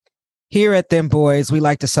Here at Them Boys, we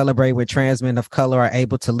like to celebrate when trans men of color are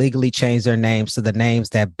able to legally change their names to the names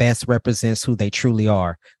that best represents who they truly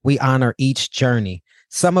are. We honor each journey.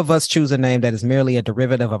 Some of us choose a name that is merely a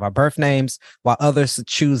derivative of our birth names, while others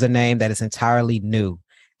choose a name that is entirely new.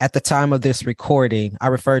 At the time of this recording, I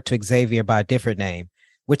referred to Xavier by a different name,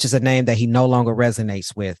 which is a name that he no longer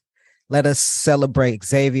resonates with. Let us celebrate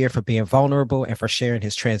Xavier for being vulnerable and for sharing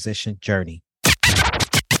his transition journey.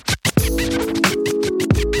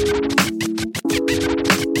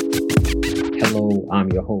 Hello,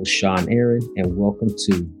 I'm your host, Sean Aaron, and welcome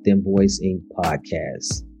to Them Boys Inc.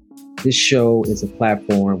 podcast. This show is a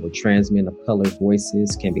platform where trans men of color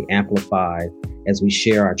voices can be amplified as we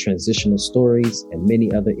share our transitional stories and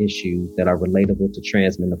many other issues that are relatable to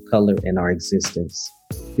trans men of color in our existence.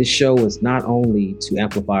 This show is not only to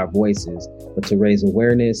amplify our voices, but to raise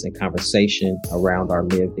awareness and conversation around our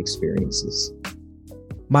lived experiences.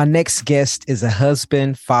 My next guest is a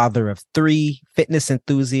husband, father of 3, fitness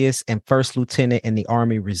enthusiast, and first lieutenant in the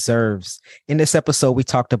Army Reserves. In this episode, we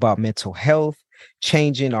talked about mental health,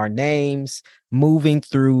 changing our names, moving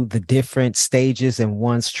through the different stages in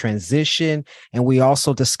one's transition, and we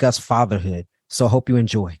also discussed fatherhood. So I hope you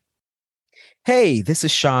enjoy. Hey, this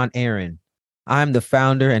is Sean Aaron. I'm the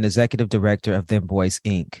founder and executive director of Them Boys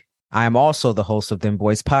Inc. I am also the host of Them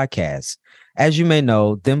Boys podcast. As you may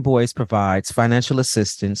know, Them Boys provides financial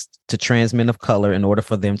assistance to trans men of color in order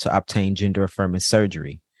for them to obtain gender-affirming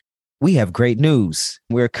surgery. We have great news.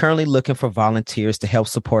 We are currently looking for volunteers to help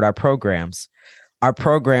support our programs. Our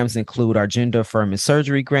programs include our gender-affirming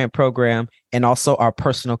surgery grant program and also our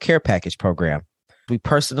personal care package program. We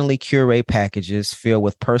personally curate packages filled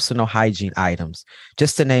with personal hygiene items.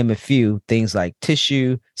 Just to name a few, things like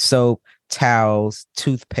tissue, soap, towels,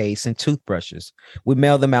 toothpaste, and toothbrushes. We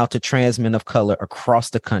mail them out to trans men of color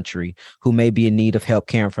across the country who may be in need of help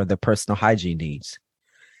caring for their personal hygiene needs.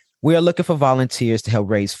 We are looking for volunteers to help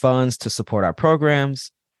raise funds to support our programs.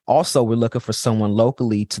 Also, we're looking for someone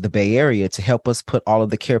locally to the Bay Area to help us put all of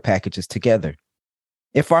the care packages together.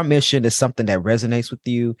 If our mission is something that resonates with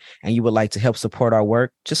you and you would like to help support our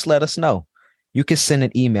work, just let us know. You can send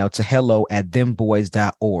an email to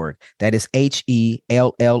hello@themboys.org. That is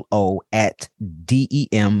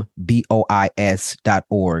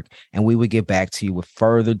HELLO@DEMBOIS.org. And we will get back to you with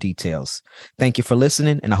further details. Thank you for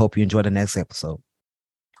listening, and I hope you enjoy the next episode.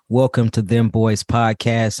 Welcome to Them Boys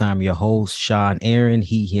podcast. I'm your host, Sean Aaron,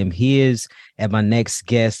 he, him, his. And my next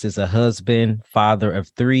guest is a husband, father of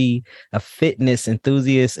 3, a fitness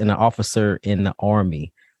enthusiast, and an officer in the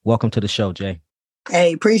Army. Welcome to the show, Jay.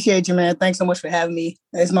 Hey, appreciate you, man. Thanks so much for having me.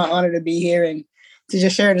 It's my honor to be here and to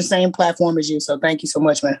just share the same platform as you. So thank you so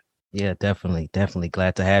much, man. Yeah, definitely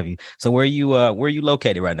glad to have you. So where are you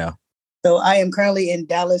located right now? So I am currently in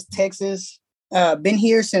Dallas, Texas. Been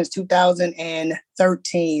here since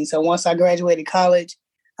 2013. So once I graduated college,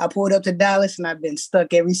 I pulled up to Dallas and I've been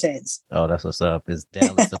stuck ever since. Oh, that's what's up. Is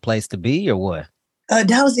Dallas the place to be or what?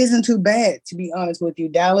 Dallas isn't too bad, to be honest with you.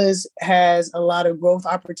 Dallas has a lot of growth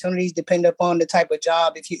opportunities depending upon the type of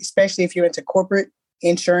job. Especially if you're into corporate,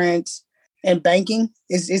 insurance, and banking,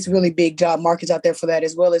 it's really big job markets out there for that,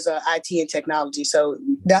 as well as IT and technology. So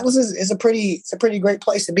Dallas is a pretty great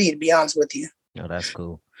place to be honest with you. Oh, that's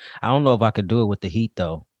cool. I don't know if I could do it with the heat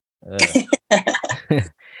though.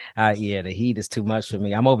 Yeah, the heat is too much for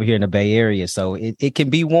me. I'm over here in the Bay Area, so it can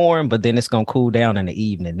be warm, but then it's gonna cool down in the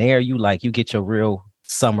evening. There, you get your real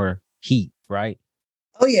summer heat, right?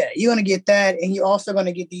 Oh yeah, you're gonna get that, and you're also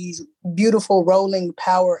gonna get these beautiful rolling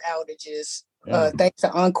power outages, thanks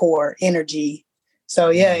to Encore Energy. So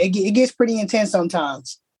yeah, it gets pretty intense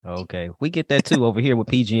sometimes. Okay, we get that too over here with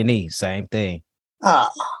PG&E. Same thing.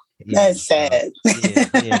 That's sad.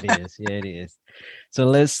 Yeah, it is. So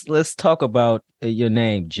let's talk about your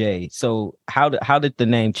name, Jay. So how did the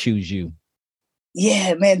name choose you?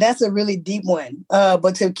 Yeah, man, that's a really deep one.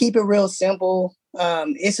 But to keep it real simple,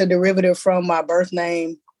 it's a derivative from my birth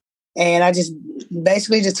name. And I just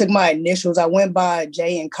basically just took my initials. I went by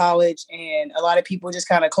Jay in college and a lot of people just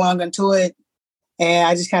kind of clung onto it. And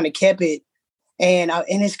I just kind of kept it. And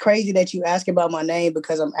it's crazy that you ask about my name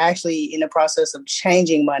because I'm actually in the process of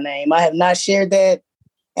changing my name. I have not shared that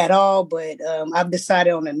at all, but I've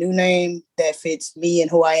decided on a new name that fits me and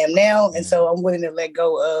who I am now. And so I'm willing to let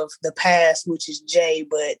go of the past, which is Jay.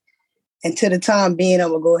 But until the time being, I'm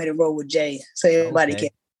going to go ahead and roll with Jay so everybody can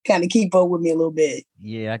kind of keep up with me a little bit.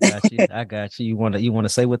 Yeah, I got you. You want to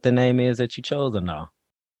say what the name is that you chose or no?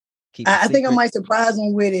 I think I might surprise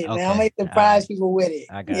them with it, man. I might surprise people with it.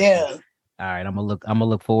 I got you. All right, I'm gonna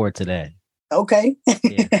look forward to that. Okay.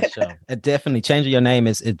 Yeah, for sure. It definitely changing your name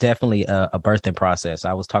is definitely a birthing process.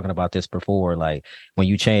 I was talking about this before. Like when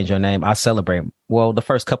you change your name, I celebrate. Well, the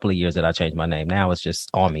first couple of years that I changed my name, now it's just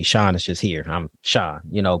on me. Sean is just here. I'm Sean,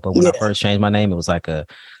 But when I Yeah. first changed my name, it was like a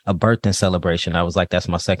birthing celebration. I was like, that's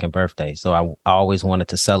my second birthday. So I always wanted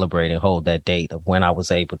to celebrate and hold that date of when I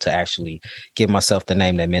was able to actually give myself the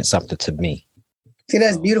name that meant something to me. See,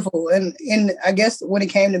 that's beautiful. And I guess when it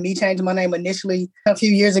came to me changing my name initially a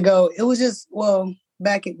few years ago, it was just,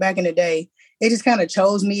 back in the day, it just kind of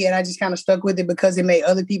chose me and I just kind of stuck with it because it made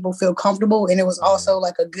other people feel comfortable. And it was also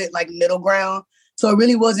like a good like middle ground. So it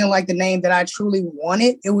really wasn't like the name that I truly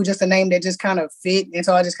wanted. It was just a name that just kind of fit. And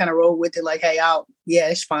so I just kind of rolled with it like, hey,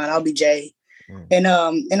 it's fine. I'll be Jay. And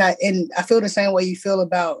I feel the same way you feel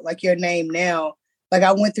about like your name now. Like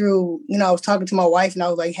I went through, I was talking to my wife and I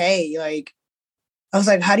was like, hey, like, I was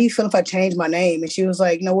like, how do you feel if I change my name? And she was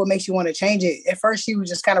like, what makes you want to change it? At first, she was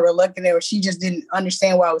just kind of reluctant there. She just didn't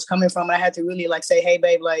understand where I was coming from. And I had to really like say, hey,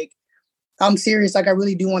 babe, like, I'm serious. Like, I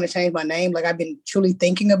really do want to change my name. Like, I've been truly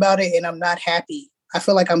thinking about it and I'm not happy. I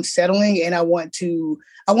feel like I'm settling and I want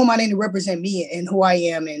my name to represent me and who I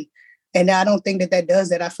am. And I don't think that does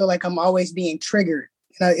that. I feel like I'm always being triggered.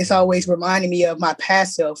 It's always reminding me of my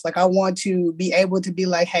past self. Like, I want to be able to be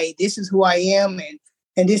like, hey, this is who I am.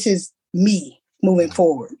 And this is me moving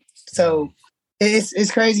forward. So it's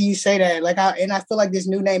crazy you say that. Like I feel like this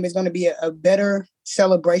new name is going to be a better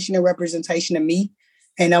celebration and representation of me.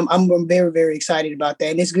 And I'm very, very excited about that.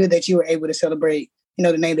 And it's good that you were able to celebrate,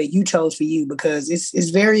 the name that you chose for you because it's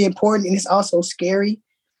very important and it's also scary.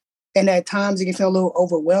 And at times it can feel a little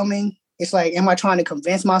overwhelming. It's like, am I trying to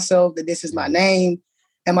convince myself that this is my name?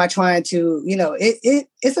 Am I trying to,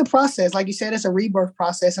 it's a process. Like you said, it's a rebirth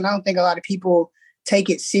process. And I don't think a lot of people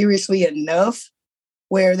take it seriously enough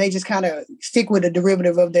where they just kind of stick with a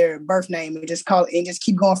derivative of their birth name and just call it and just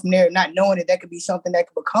keep going from there, not knowing that could be something that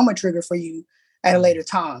could become a trigger for you at a later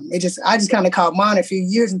time. I just kind of caught mine a few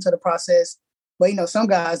years into the process, but some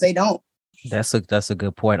guys, they don't. That's a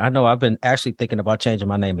good point. I know I've been actually thinking about changing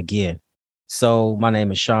my name again. So my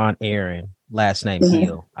name is Sean Aaron, last name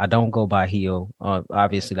Heel. I don't go by Heel.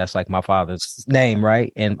 Obviously, that's like my father's name,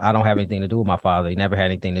 right? And I don't have anything to do with my father. He never had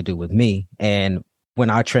anything to do with me. And when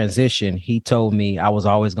I transitioned, he told me I was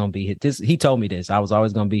always going to be he told me this. I was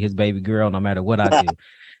always going to be his baby girl no matter what I do.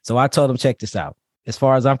 So I told him, check this out. As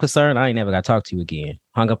far as I'm concerned, I ain't never got to talk to you again.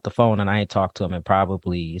 Hung up the phone and I ain't talked to him in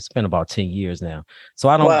it's been about 10 years now. So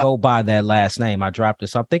I don't go by that last name. I dropped it.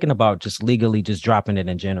 So I'm thinking about just legally just dropping it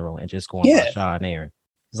in general and just going by Sean Aaron.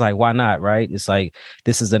 It's like, why not? Right. It's like,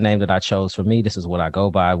 this is the name that I chose for me. This is what I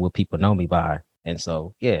go by, what people know me by. And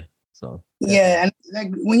so, yeah. So, yeah. And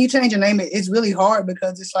like when you change your name, it's really hard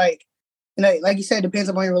because it's like, like you said, it depends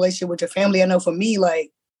upon your relationship with your family. I know for me,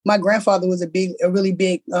 like my grandfather was a really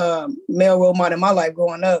big male role model in my life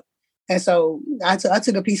growing up. And so I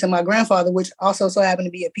took a piece of my grandfather, which also so happened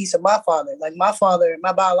to be a piece of my father. Like my father,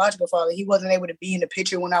 my biological father, he wasn't able to be in the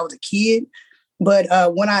picture when I was a kid. But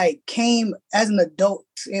when I came as an adult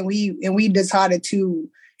and we decided to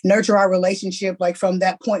nurture our relationship, like from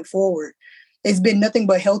that point forward, it's been nothing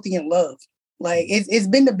but healthy and love. Like it's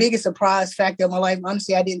been the biggest surprise factor of my life.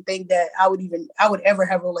 Honestly, I didn't think that I would ever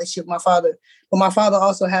have a relationship with my father. But my father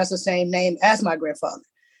also has the same name as my grandfather.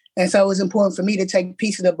 And so it was important for me to take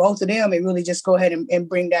pieces of both of them and really just go ahead and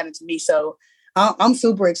bring that into me. So I'm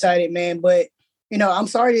super excited, man. But, I'm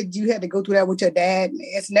sorry that you had to go through that with your dad.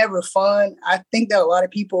 It's never fun. I think that a lot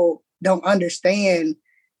of people don't understand,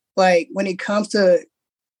 like, when it comes to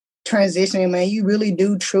transitioning, man, you really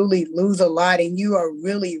do truly lose a lot and you are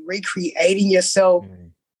really recreating yourself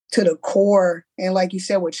to the core. And like you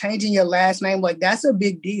said, with changing your last name, like that's a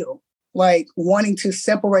big deal. Like wanting to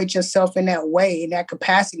separate yourself in that way, in that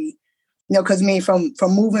capacity, because I mean, from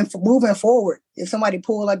moving forward, if somebody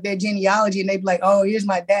pull like their genealogy and they be like, oh, here's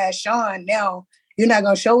my dad, Sean, now you're not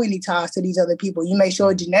going to show any ties to these other people. You may show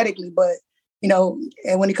it genetically, but,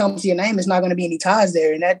 and when it comes to your name, it's not going to be any ties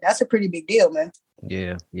there. And that's a pretty big deal, man.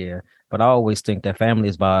 Yeah, yeah. But I always think that family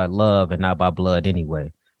is by love and not by blood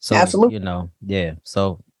anyway. So, absolutely. Yeah.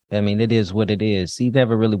 So, I mean, it is what it is. He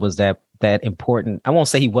never really was that important. I won't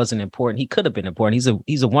say he wasn't important. He could have been important.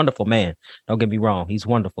 He's a wonderful man. Don't get me wrong. He's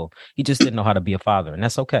wonderful. He just didn't know how to be a father, and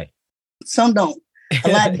that's okay. Some don't. A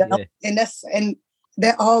lot don't. Yeah. And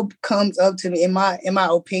that all comes up to me in my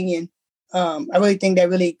opinion. I really think that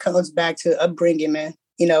really comes back to upbringing, man.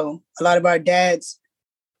 A lot of our dads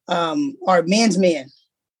are men's men,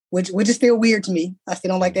 which is still weird to me. I still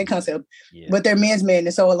don't like that concept, but they're men's men.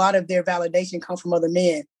 And so a lot of their validation comes from other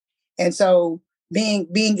men. And so being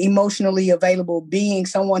emotionally available, being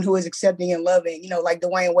someone who is accepting and loving, like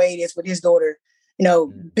Dwayne Wade is with his daughter,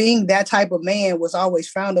 Being that type of man was always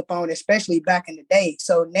frowned upon, especially back in the day.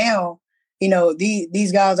 So now,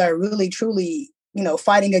 these guys are really, truly,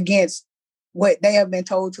 fighting against what they have been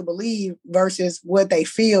told to believe versus what they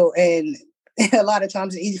feel. And a lot of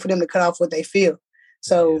times it's easy for them to cut off what they feel.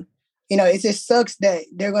 So, it just sucks that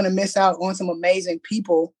they're going to miss out on some amazing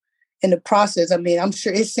people in the process. I mean, I'm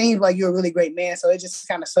sure it seems like you're a really great man. So it just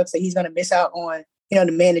kind of sucks that he's going to miss out on,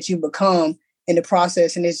 the man that you become in the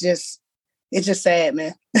process. And it's just sad,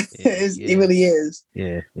 man. It really is.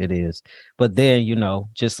 Yeah, it is. But then,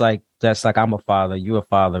 just like that's like I'm a father, you're a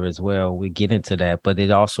father as well. We get into that, but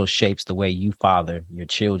it also shapes the way you father your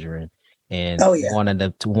children and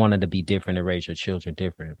wanting to be different and raise your children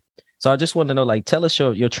different. So I just want to know, like, tell us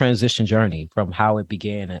your transition journey from how it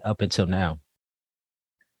began and up until now.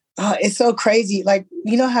 It's so crazy. Like,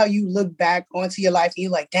 how you look back onto your life and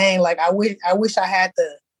you're like, dang, like I wish I had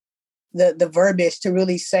the verbiage to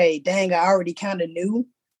really say, dang, I already kind of knew.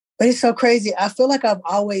 But it's so crazy. I feel like I've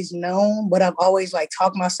always known, but I've always like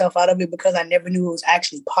talked myself out of it because I never knew it was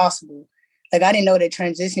actually possible. Like I didn't know that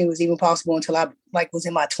transitioning was even possible until I was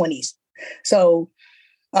in my 20s. So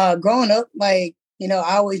growing up, like,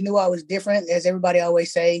 I always knew I was different, as everybody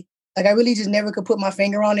always say. Like I really just never could put my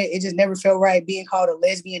finger on it. It just never felt right. Being called a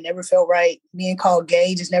lesbian never felt right. Being called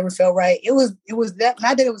gay just never felt right. It was that,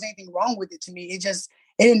 not that it was anything wrong with it to me. It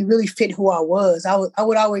didn't really fit who I was. I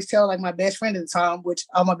would always tell like my best friend at the time, which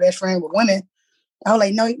all my best friends were women. I was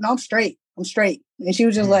like, no, I'm straight. I'm straight. And she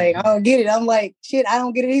was just like, I don't get it. I'm like, shit, I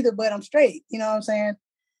don't get it either, but I'm straight. You know what I'm saying?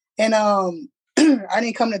 And I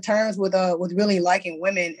didn't come to terms with really liking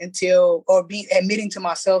women admitting to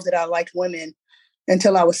myself that I liked women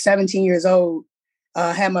until I was 17 years old.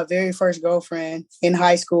 Had my very first girlfriend in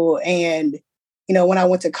high school. And, when I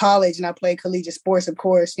went to college and I played collegiate sports, of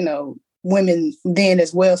course, women then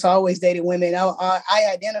as well. So I always dated women. I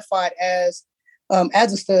identified as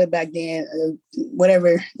a stud back then,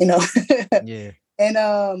 whatever, Yeah. And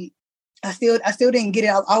I still didn't get it.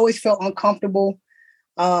 I always felt uncomfortable.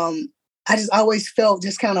 I just always felt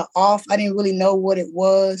just kind of off. I didn't really know what it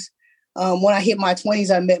was. When I hit my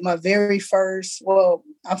 20s, I met my very first,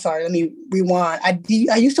 I'm sorry, let me rewind.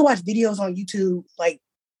 I used to watch videos on YouTube like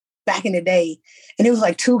back in the day. And it was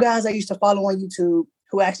like two guys I used to follow on YouTube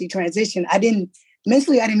who actually transitioned. I didn't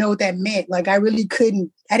know what that meant. Like I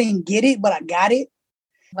didn't get it, but I got it.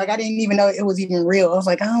 Like I didn't even know it was even real. I was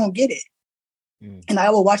like, I don't get it. And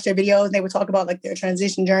I would watch their videos and they would talk about like their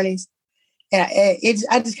transition journeys. And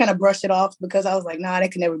I just kind of brushed it off because I was like, nah,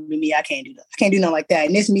 that could never be me. I can't do that. I can't do nothing like that.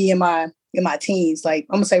 And it's me in my teens. Like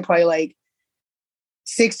I'm gonna say probably like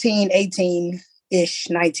 16, 18-ish,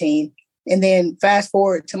 19. And then fast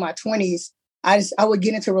forward to my 20s, I would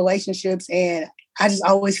get into relationships and I just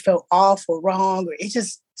always felt off or wrong, or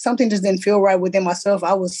something just didn't feel right within myself.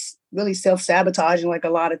 I was really self-sabotaging like a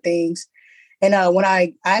lot of things. And when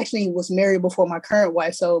I actually was married before my current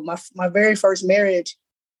wife, so my very first marriage,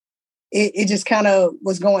 it just kind of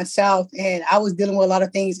was going south, and I was dealing with a lot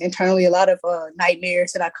of things internally, a lot of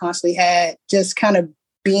nightmares that I constantly had, just kind of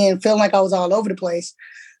feeling like I was all over the place.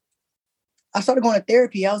 I started going to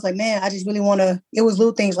therapy. I was like, man, I just really want to, it was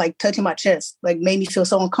little things like touching my chest, like made me feel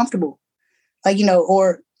so uncomfortable. Like,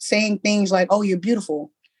 or saying things like, oh, you're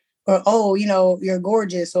beautiful, or, oh, you're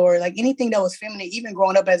gorgeous, or like anything that was feminine, even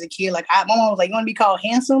growing up as a kid. Like my mom was like, you want to be called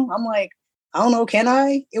handsome? I'm like, I don't know, can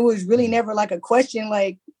I? It was really never like a question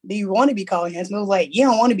like, do you want to be called handsome? It was like, you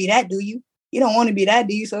don't want to be that, do you? You don't want to be that,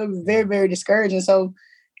 do you? So it was very, very discouraging. So,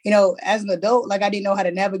 as an adult, like I didn't know how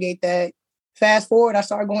to navigate that. Fast forward, I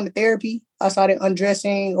started going to therapy. I started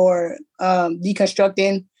undressing or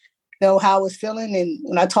deconstructing, how I was feeling. And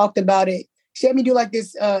when I talked about it, she had me do like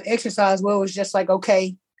this exercise where it was just like,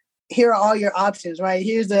 okay, here are all your options, right?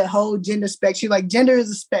 Here's the whole gender spectrum. She's like, gender is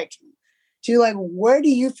a spectrum. She's like, where do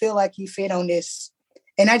you feel like you fit on this?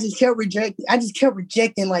 And I just kept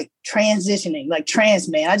rejecting like transitioning, like trans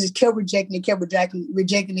man. I just kept rejecting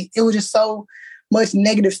it. It was just so much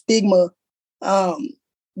negative stigma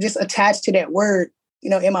just attached to that word,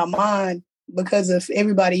 in my mind because of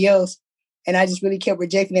everybody else. And I just really kept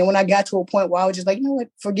rejecting it. When I got to a point where I was just like, you know what,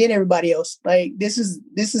 forget everybody else. Like, this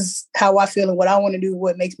is how I feel and what I want to do,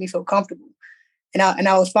 what makes me feel comfortable. And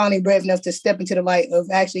I was finally brave enough to step into the light of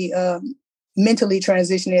actually mentally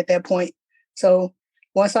transitioning at that point. So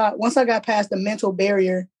once I got past the mental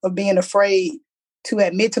barrier of being afraid to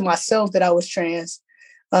admit to myself that I was trans,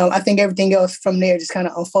 I think everything else from there just kind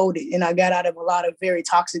of unfolded. And I got out of a lot of very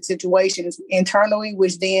toxic situations internally,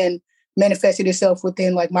 which then manifested itself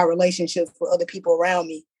within like my relationships with other people around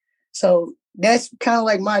me. So that's kind of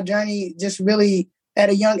like my journey, just really at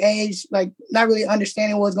a young age, like not really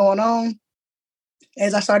understanding what's going on.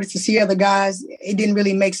 as I started to see other guys, it didn't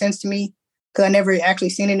really make sense to me because I never actually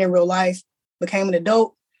seen it in real life. Became an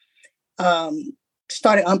adult,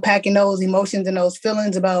 started unpacking those emotions and those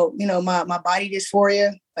feelings about, my body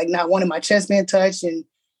dysphoria, like not wanting my chest being touched, and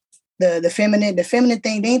the feminine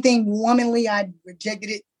thing, anything womanly, I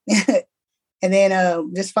rejected it. And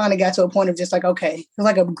then just finally got to a point of just like, okay, it's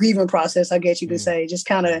like a grieving process, I guess you could say, just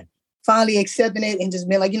kind of finally accepting it and just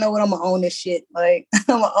being like, you know what, I'm gonna own this shit. Like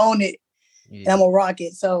I'm gonna own it and I'm gonna rock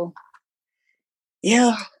it. So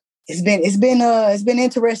yeah, it's been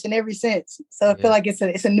interesting ever since. So I feel like it's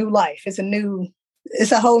a new life.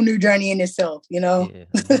 It's a whole new journey in itself, Yeah,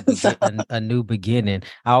 a new beginning.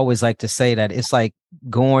 I always like to say that it's like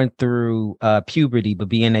going through puberty, but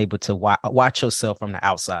being able to watch yourself from the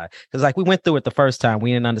outside. Because like we went through it the first time,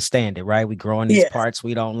 we didn't understand it, right? We grow in these parts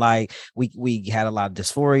we don't like. We had a lot of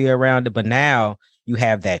dysphoria around it, but now you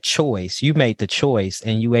have that choice. You made the choice,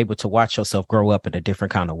 and you able to watch yourself grow up in a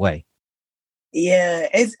different kind of way. Yeah,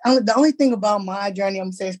 it's the only thing about my journey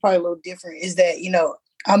I'm saying is probably a little different is that,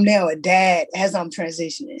 I'm now a dad as I'm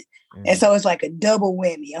transitioning. And so it's like a double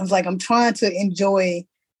whammy. I was like, I'm trying to enjoy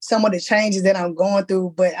some of the changes that I'm going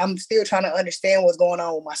through, but I'm still trying to understand what's going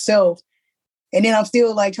on with myself. And then I'm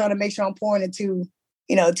still like trying to make sure I'm pouring into,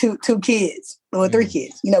 two kids or three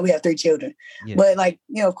kids. We have 3 children, but like,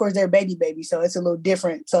 of course they're baby. So it's a little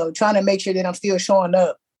different. So trying to make sure that I'm still showing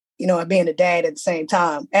up, and being a dad at the same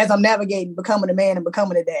time as I'm navigating becoming a man and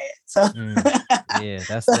becoming a dad. So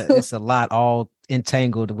it's a lot all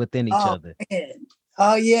entangled within each other. Man.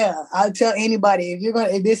 Oh yeah. I'll tell anybody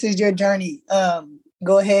if this is your journey,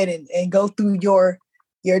 go ahead and go through your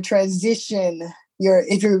transition.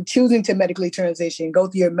 If you're choosing to medically transition, go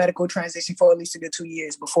through your medical transition for at least a good 2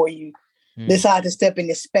 years before you decide to step in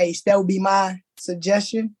this space. That would be my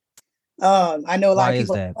suggestion. I know a lot of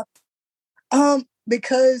people. Why is that?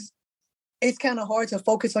 Because it's kind of hard to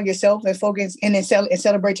focus on yourself and focus and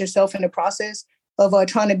celebrate yourself in the process of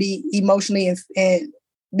trying to be emotionally and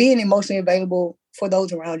being emotionally available for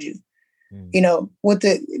those around you.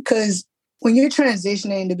 Because when you're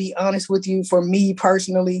transitioning, to be honest with you, for me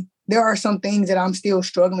personally, there are some things that I'm still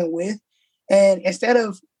struggling with. And instead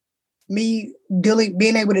of me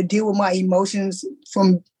being able to deal with my emotions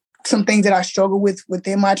from some things that I struggle with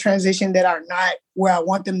within my transition that are not where I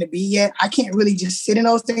want them to be yet, I can't really just sit in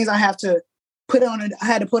those things. I had to put on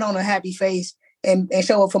a happy face and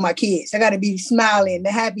show up for my kids. I got to be smiling,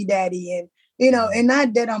 the happy daddy, and and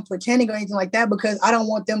not that I'm pretending or anything like that, because I don't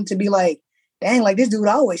want them to be like, dang, like this dude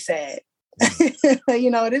always sad.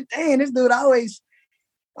 This dude always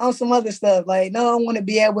on some other stuff. Like, no, I want to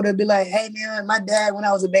be able to be like, hey man, my dad, when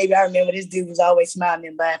I was a baby, I remember this dude was always smiling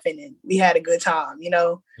and laughing and we had a good time,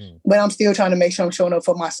 but I'm still trying to make sure I'm showing up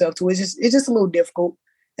for myself too. It's just a little difficult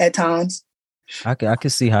at times. I can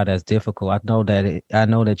see how that's difficult. I know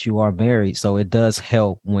that you are married, so it does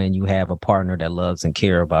help when you have a partner that loves and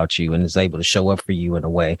care about you and is able to show up for you in a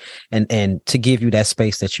way and to give you that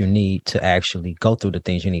space that you need to actually go through the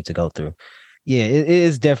things you need to go through. Yeah, it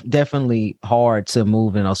is definitely hard to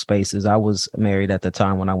move in those spaces. I was married at the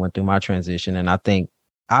time when I went through my transition, and I think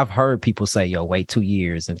I've heard people say, yo, wait 2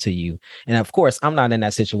 years until you, and of course, I'm not in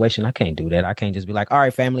that situation. I can't do that. I can't just be like, all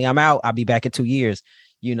right, family, I'm out. I'll be back in 2 years.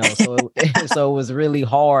 So so it was really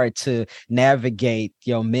hard to navigate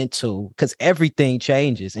your mental, because everything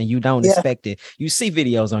changes and you don't expect it. You see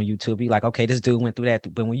videos on YouTube, you're like, okay, this dude went through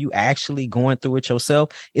that. But when you actually going through it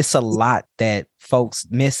yourself, it's a lot that folks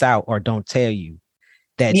miss out or don't tell you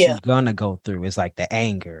that you're gonna go through. It's like the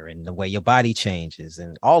anger and the way your body changes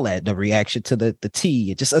and all that, the reaction to the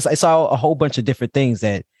tea. It's all a whole bunch of different things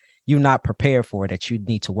that you're not prepared for, that you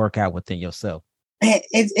need to work out within yourself. And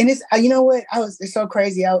it's you know what, it's so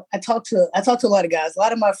crazy. I talk to a lot of guys, a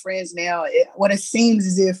lot of my friends now. What it seems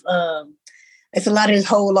as if it's a lot of this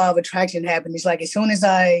whole law of attraction happening. It's like as soon as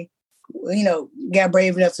I got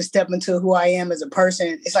brave enough to step into who I am as a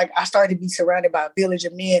person, it's like I started to be surrounded by a village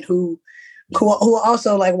of men who are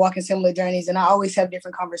also like walking similar journeys, and I always have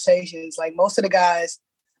different conversations. Like most of the guys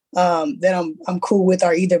that I'm cool with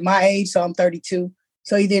are either my age, so I'm 32,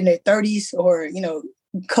 so either in their 30s or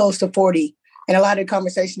close to 40. And a lot of the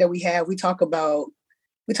conversation that we have, we talk about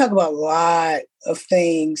a lot of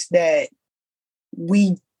things that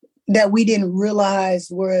we didn't realize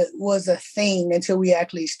was a thing until we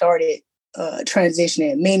actually started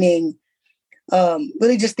transitioning. Meaning,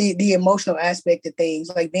 really just the emotional aspect of things,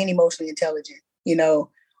 like being emotionally intelligent,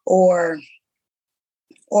 or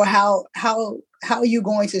how are you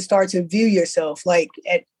going to start to view yourself, like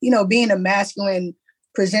at being a masculine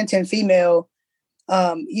presenting female.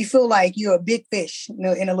 You feel like you're a big fish,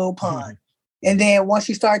 in a little pond. And then once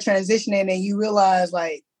you start transitioning and you realize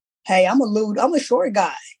like, hey, I'm a short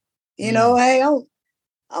guy. You know, hey,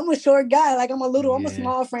 I'm a short guy. Like I'm a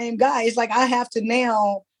small frame guy. It's like I have to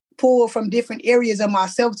now pull from different areas of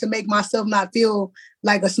myself to make myself not feel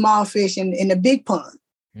like a small fish in a big pond.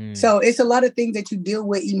 So it's a lot of things that you deal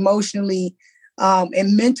with emotionally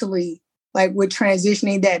and mentally, like with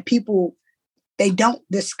transitioning that people, they don't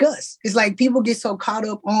discuss. It's like people get so caught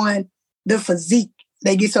up on the physique.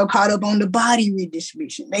 They get so caught up on the body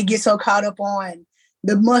redistribution. They get so caught up on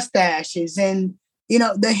the mustaches and, you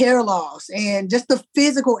know, the hair loss and just the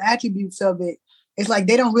physical attributes of it. It's like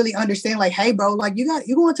they don't really understand, like, hey, bro, like you're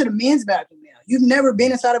going to the men's bathroom now. You've never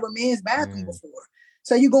been inside of a men's bathroom before.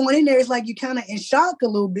 So you going in there, it's like you kind of in shock a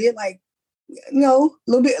little bit, like, you know,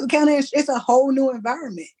 a little bit kind of, it's a whole new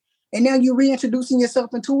environment. And now you're reintroducing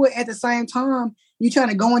yourself into it at the same time. You're trying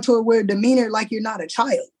to go into it with demeanor like you're not a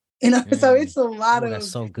child. You know, so it's a lot of,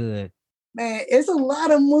 that's so good. Man, it's a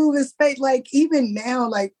lot of moving space. Like even now,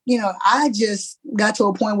 like, you know, I just got to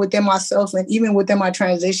a point within myself and even within my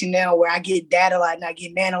transition now where I get dad a lot and I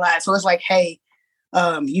get man a lot. So it's like, hey,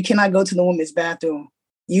 you cannot go to the women's bathroom.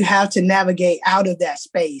 You have to navigate out of that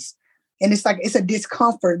space. And it's like, it's a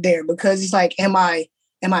discomfort there because it's like, am I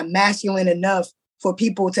masculine enough for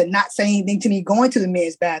people to not say anything to me going to the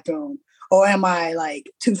men's bathroom? Or am I like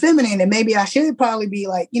too feminine? And maybe I should probably be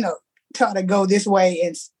like, you know, try to go this way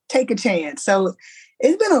and take a chance. So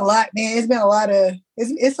it's been a lot, man. It's been a lot of,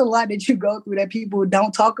 it's a lot that you go through that people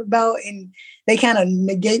don't talk about and they kind of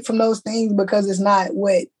negate from those things because it's not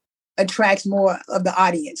what attracts more of the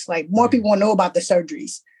audience. Like more people want to know about the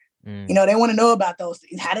surgeries. You know, they want to know about those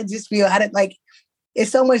things. How did this feel? How did like,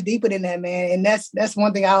 it's so much deeper than that, man. And that's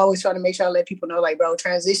one thing I always try to make sure I let people know, like, bro,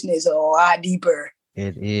 transition is a lot deeper.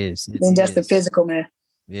 It is. Than just the physical, man.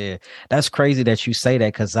 Yeah. That's crazy that you say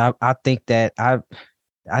that because I think that I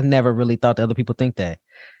never really thought that other people think that.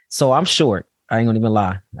 So I'm short. I ain't gonna even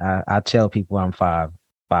lie. I tell people I'm 5'5",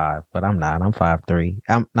 but I'm not. I'm 5'3".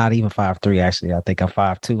 I'm not even 5'3", actually. I think I'm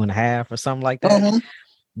 5'2.5" or something like that. Mm-hmm.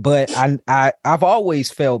 But I've always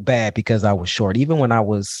felt bad because I was short. Even when I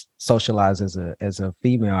was socialized as a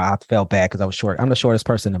female, I felt bad because I was short. I'm the shortest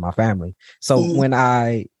person in my family. So when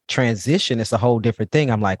I transition, it's a whole different thing.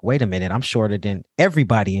 I'm like, wait a minute, I'm shorter than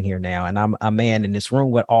everybody in here now. And I'm a man in this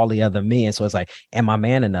room with all the other men. So it's like, am I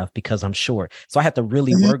man enough because I'm short? So I have to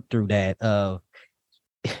really work through that.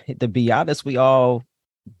 To be honest, we all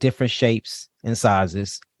different shapes and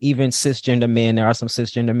sizes. Even cisgender men, there are some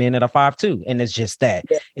cisgender men that are 5'2", and it's just that.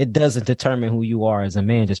 It doesn't determine who you are as a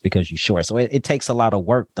man just because you're short. So it takes a lot of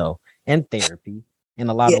work though, and therapy, and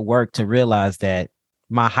a lot of work to realize that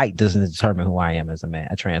my height doesn't determine who I am as a man,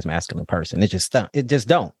 a trans masculine person. It just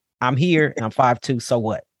don't. I'm here and I'm 5'2", so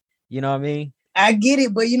what? You know what I mean? I get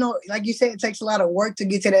it, but you know, like you said, it takes a lot of work to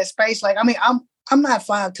get to that space. Like, I mean, I'm not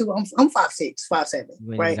 5'2", I'm 5'6", 5'7",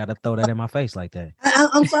 right? You gotta throw that in my face like that.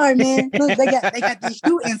 I'm sorry, man. Look, they got these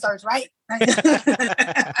shoe inserts, right?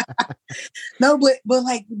 No,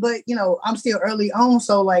 but you know, I'm still early on,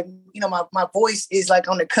 so like, you know, my voice is like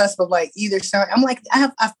on the cusp of like either side. I'm like,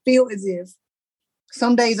 I feel as if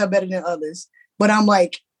some days are better than others, but I'm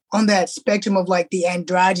like on that spectrum of like the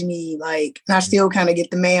androgyny, like, and I still kind of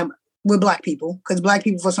get the man with Black people because Black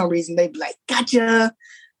people for some reason they be like, gotcha.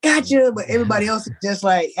 But everybody else is just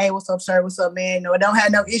like, hey, what's up, sir? What's up, man? No, I don't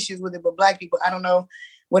have no issues with it, but Black people, I don't know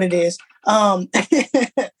what it is.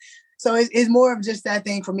 So it's more of just that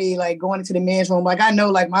thing for me, like going into the men's room. Like I know,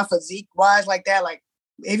 like my physique wise, like that, like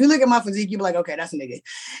if you look at my physique, you be like, okay, that's a nigga.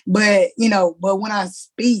 But you know, but when I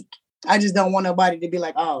speak, I just don't want nobody to be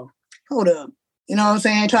like, oh, hold up, you know what I'm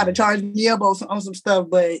saying? Try to charge me up on some stuff,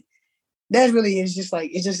 but that really is just like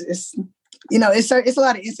it's. You know, it's a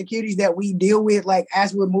lot of insecurities that we deal with, like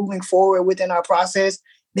as we're moving forward within our process,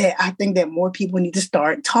 that I think that more people need to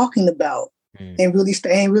start talking about and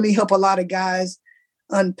really help a lot of guys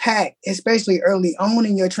unpack, especially early on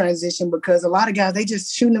in your transition, because a lot of guys, they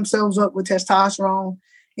just shooting themselves up with testosterone.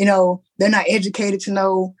 You know, they're not educated to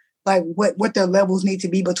know like what their levels need to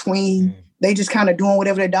be between. They just kind of doing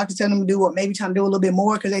whatever their doctor tell them to do, or maybe trying to do a little bit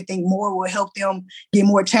more because they think more will help them get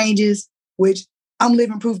more changes, which I'm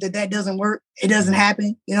living proof that doesn't work. It doesn't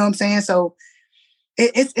happen. You know what I'm saying? So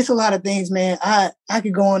it's a lot of things, man. I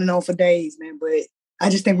could go on and on for days, man, but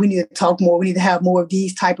I just think we need to talk more. We need to have more of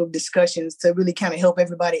these type of discussions to really kind of help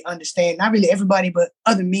everybody understand, not really everybody, but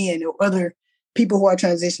other men or other people who are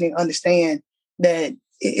transitioning understand that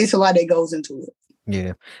it's a lot that goes into it.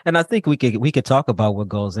 Yeah. And I think we could talk about what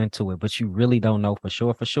goes into it, but you really don't know for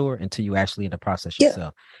sure until you actually in the process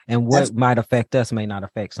yourself. And what might affect us may not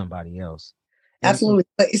affect somebody else. Absolutely.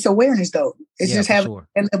 But it's awareness though. It's just having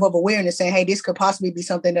a level of awareness saying, hey, this could possibly be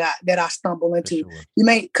something that I stumble into. You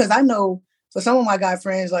may, because I know So some of my guy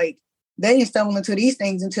friends, like, they didn't stumble into these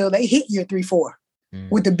things until they hit year 3, 4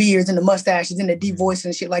 with the beards and the mustaches and the deep voice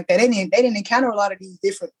and shit like that. They didn't encounter a lot of these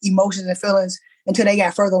different emotions and feelings until they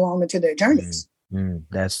got further along into their journeys.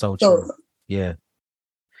 That's so true. Yeah.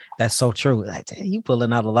 That's so true. Like, damn, you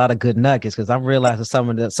pulling out a lot of good nuggets, because I'm realizing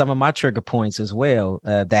some of my trigger points as well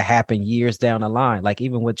that happen years down the line, like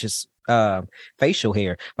even with just facial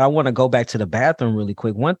hair. But I want to go back to the bathroom really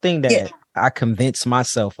quick. One thing that I convinced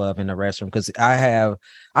myself of in the restroom, because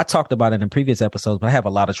I talked about it in previous episodes, but I have a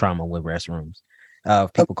lot of trauma with restrooms.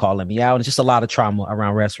 People calling me out, and just a lot of trauma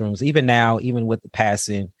around restrooms. Even now, even with the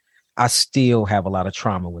passing, I still have a lot of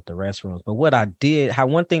trauma with the restrooms. But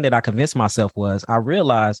one thing that I convinced myself was, I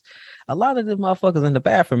realized a lot of the motherfuckers in the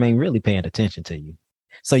bathroom ain't really paying attention to you.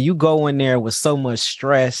 So you go in there with so much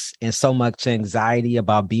stress and so much anxiety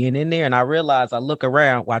about being in there. And I realized, I look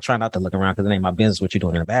around. Well, I try not to look around because it ain't my business what you're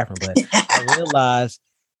doing in the bathroom. But I realized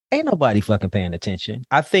ain't nobody fucking paying attention.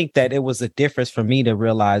 I think that it was a difference for me to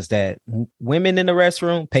realize that women in the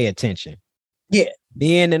restroom pay attention. Yeah.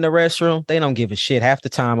 Being in the restroom, they don't give a shit. Half the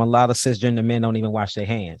time, a lot of cisgender men don't even wash their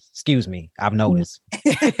hands. Excuse me, I've noticed.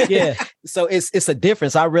 Yeah. So it's a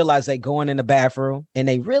difference. I realize they going in the bathroom and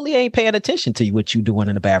they really ain't paying attention to you, what you doing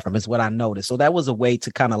in the bathroom is what I noticed. So that was a way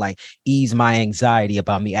to kind of like ease my anxiety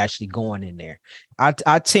about me actually going in there.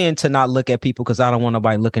 I tend to not look at people because I don't want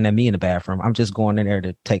nobody looking at me in the bathroom. I'm just going in there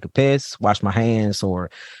to take a piss, wash my hands, or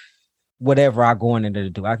whatever I go in there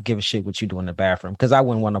to do. I give a shit what you do in the bathroom, because I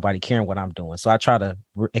wouldn't want nobody caring what I'm doing. So I try to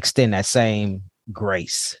extend that same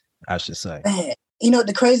grace, I should say. Man,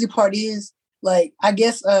 the crazy part is, like, I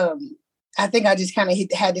guess I think I just kind of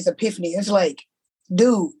had this epiphany. It's like,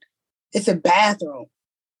 dude, it's a bathroom.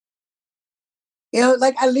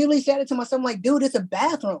 Like, I literally said it to myself, like, dude, it's a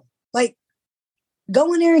bathroom. Like,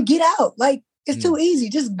 go in there and get out. Like, it's too easy.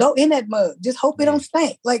 Just go in that mug. Just hope it don't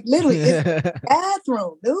stink. Like, literally, it's a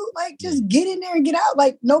bathroom, dude. Like, just get in there and get out.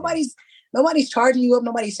 Like, nobody's charging you up.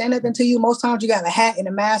 Nobody's saying nothing to you. Most times you got a hat and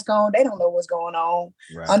a mask on. They don't know what's going on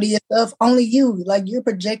under your stuff. Only you. Like, you're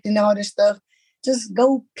projecting all this stuff. Just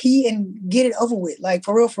go pee and get it over with. Like,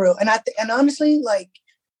 for real, for real. And honestly, like,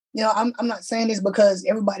 I'm not saying this because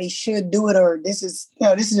everybody should do it, or this is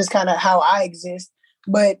just kind of how I exist.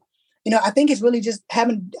 But I think it's really just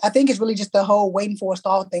the whole waiting for a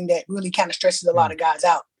stall thing that really kind of stresses a lot of guys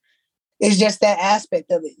out. It's just that aspect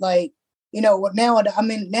of it. Like, now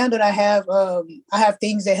that I have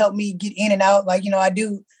things that help me get in and out. Like,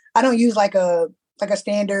 I don't use like a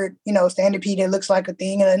standard, standard pee that looks like a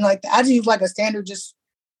thing. And like, I just use like a standard, just,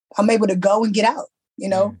 I'm able to go and get out,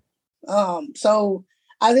 So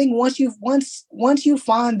I think once you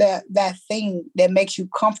find that thing that makes you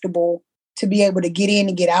comfortable to be able to get in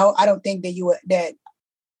and get out, I don't think that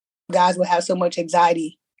guys would have so much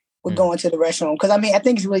anxiety with going to the restroom. Because I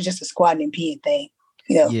think it's really just a squatting and peeing thing,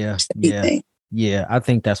 thing. Yeah, I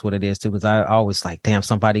think that's what it is too. Because I always like, damn,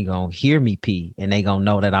 somebody gonna hear me pee and they gonna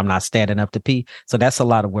know that I'm not standing up to pee. So that's a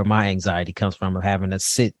lot of where my anxiety comes from, of having to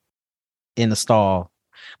sit in the stall.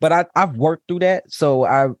 But I've worked through that,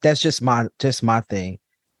 so that's just my thing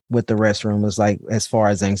with the restroom, is like, as far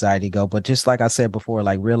as anxiety go. But just like I said before,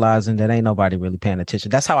 like, realizing that ain't nobody really paying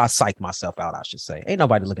attention. That's how I psych myself out, I should say. Ain't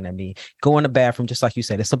nobody looking at me. Go in the bathroom, just like you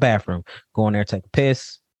said, it's a bathroom. Go in there, take a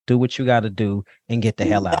piss, do what you got to do, and get the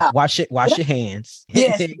hell out. Wash your hands.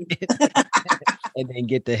 Yes. And then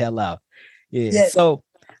get the hell out. Yeah. Yes. So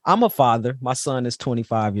I'm a father. My son is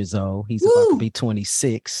 25 years old. He's about to be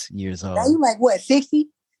 26 years old. Now you like what, 60?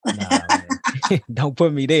 Nah, don't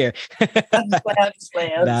put me there. I'm just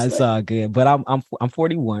playing. Nah, it's all good. But I'm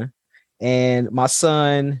 41, and my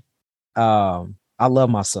son, I love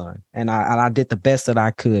my son, and I did the best that I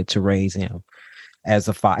could to raise him as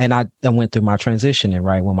a father. And I went through my transitioning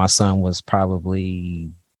right when my son was probably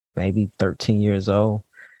maybe 13 years old.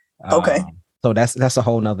 Okay. So that's a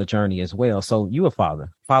whole nother journey as well. So you a father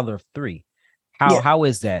of 3. How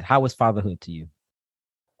is that? How is fatherhood to you?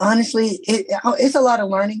 Honestly, it's a lot of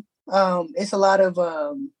learning. It's a lot of,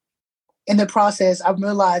 in the process, I'm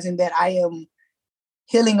realizing that I am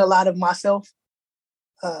healing a lot of myself.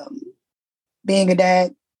 Being a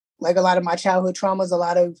dad, like a lot of my childhood traumas, a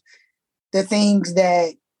lot of the things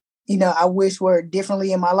that, I wish were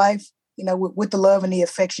differently in my life, with the love and the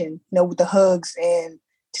affection, with the hugs and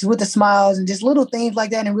just with the smiles and just little things like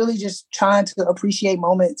that, and really just trying to appreciate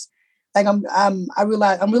moments. Like I'm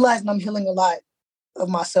realizing I'm healing a lot of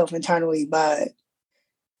myself internally by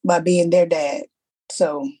being their dad.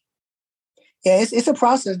 So yeah, it's a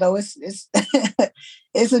process though. It's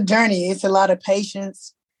it's a journey. It's a lot of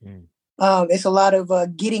patience. It's a lot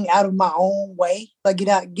of getting out of my own way, like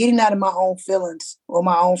getting out of my own feelings or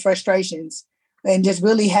my own frustrations, and just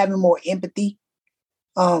really having more empathy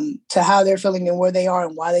to how they're feeling and where they are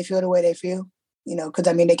and why they feel the way they feel, because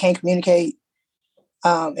I mean, they can't communicate.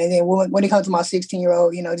 And then when it comes to my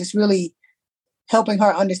 16-year-old, just really helping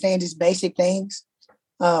her understand just basic things.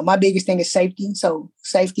 My biggest thing is safety. So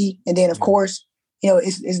safety. And then, of course,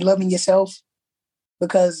 it's loving yourself,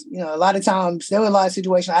 because, a lot of times there were a lot of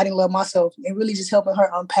situations I didn't love myself, and really just helping her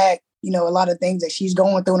unpack, a lot of things that she's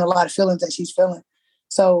going through and a lot of feelings that she's feeling.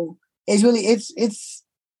 So it's really, it's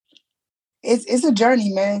a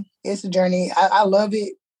journey, man. It's a journey. I love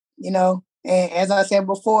it, and as I said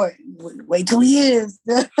before, wait 2 years.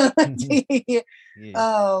 Just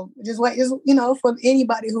wait, for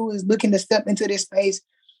anybody who is looking to step into this space,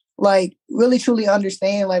 like really truly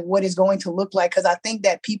understand like what it's going to look like. Cause I think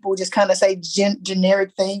that people just kind of say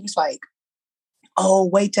generic things like, oh,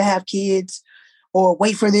 wait to have kids, or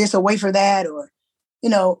wait for this or wait for that. Or,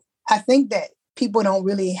 I think that people don't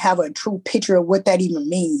really have a true picture of what that even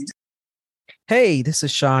means. Hey, this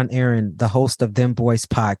is Sean Aaron, the host of Them Boys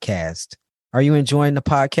Podcast. Are you enjoying the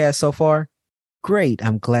podcast so far? Great.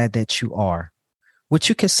 I'm glad that you are. Would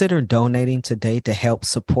you consider donating today to help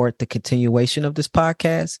support the continuation of this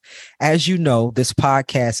podcast? As you know, this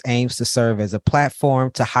podcast aims to serve as a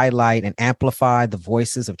platform to highlight and amplify the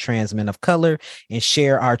voices of trans men of color and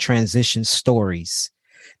share our transition stories.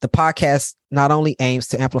 The podcast not only aims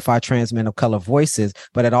to amplify trans men of color voices,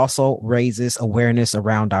 but it also raises awareness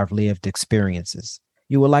around our lived experiences.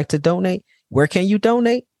 You would like to donate? Where can you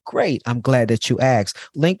donate? Great. I'm glad that you asked.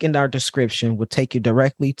 Link in our description will take you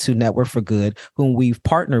directly to Network for Good, whom we've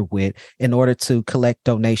partnered with in order to collect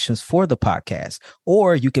donations for the podcast.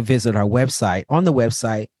 Or you can visit our website. On the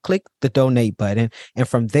website, click the donate button, and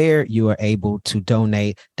from there, you are able to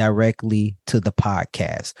donate directly to the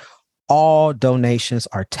podcast. All donations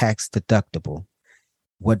are tax deductible.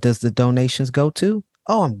 What does the donations go to?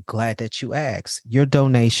 Oh, I'm glad that you asked. Your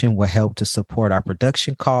donation will help to support our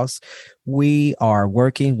production costs. We are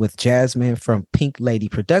working with Jasmine from Pink Lady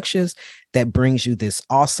Productions that brings you this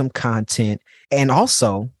awesome content. And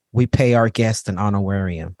also, we pay our guests an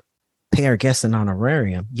honorarium. Pay our guests an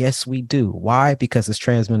honorarium? Yes, we do. Why? Because as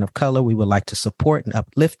trans men of color, we would like to support and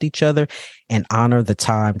uplift each other and honor the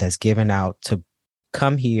time that's given out to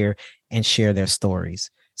come here and share their stories.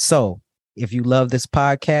 So if you love this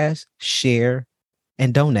podcast, share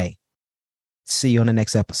and donate. See you on the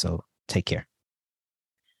next episode. Take care.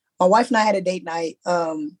 My wife and I had a date night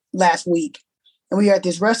last week, and we were at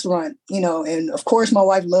this restaurant, and of course my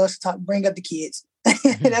wife loves to bring up the kids. That's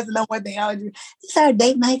the number one thing I would do. It's our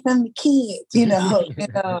date night from the kids, and,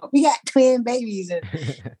 we got twin babies and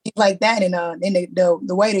things like that. And then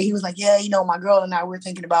the waiter, he was like, yeah, my girl and I were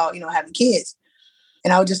thinking about, having kids.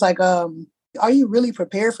 And I was just like, are you really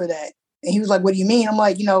prepared for that? And he was like, what do you mean? I'm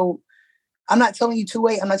like, I'm not telling you to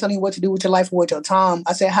wait. I'm not telling you what to do with your life or with your time.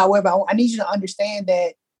 I said, however, I need you to understand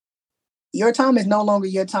that your time is no longer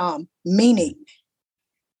your time. Meaning,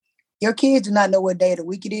 your kids do not know what day of the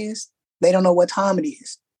week it is. They don't know what time it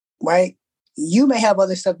is, right? You may have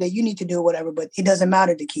other stuff that you need to do or whatever, but it doesn't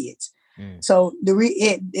matter to kids. So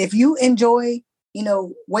if you enjoy,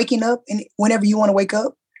 waking up and whenever you want to wake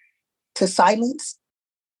up to silence,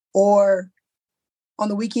 or on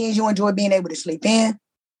the weekends you enjoy being able to sleep in,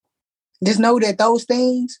 just know that those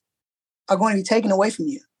things are going to be taken away from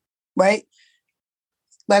you, right?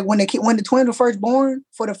 Like when the twins were first born,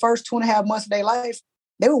 for the first 2.5 months of their life,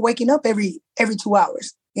 they were waking up every 2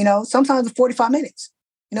 hours. Sometimes it's 45 minutes.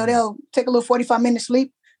 They'll take a little 45-minute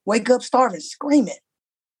sleep, wake up starving, screaming.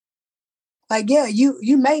 Like, yeah,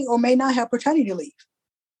 you may or may not have paternity leave.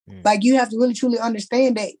 Like, you have to really truly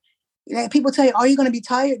understand that people tell you, are you going to be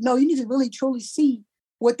tired? No, you need to really truly see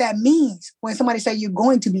what that means when somebody say you're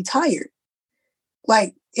going to be tired.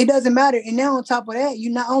 Like, it doesn't matter. And now on top of that,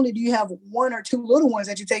 you not only do you have 1 or 2 little ones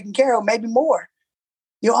that you're taking care of, maybe more,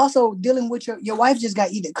 you're also dealing with your wife just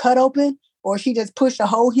got either cut open or she just pushed a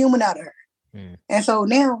whole human out of her. And so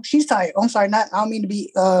now she's tired. I'm sorry, I don't mean to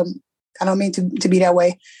be that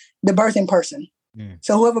way. The birthing person.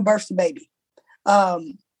 So whoever births the baby,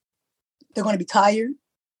 they're going to be tired.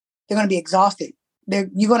 They're going to be exhausted.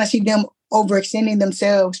 You're going to see them overextending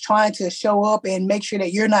themselves, trying to show up and make sure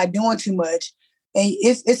that you're not doing too much. And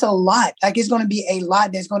it's a lot. Like, it's going to be a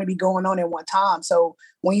lot that's going to be going on at one time. So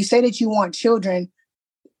when you say that you want children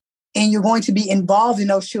and you're going to be involved in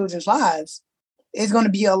those children's lives, it's going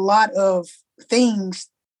to be a lot of things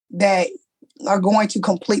that are going to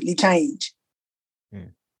completely change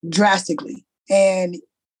drastically. And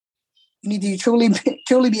you need to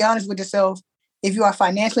truly be honest with yourself if you are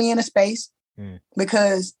financially in a space,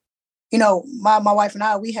 because my wife and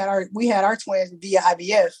I, we had our twins via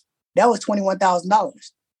IVF. That was $21,000.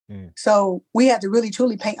 So we have to really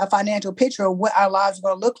truly paint a financial picture of what our lives are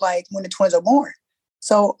going to look like when the twins are born.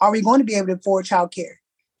 So are we going to be able to afford childcare?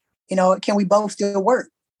 You know, can we both still work?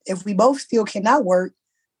 If we both still cannot work,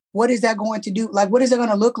 what is that going to do? Like, what is it going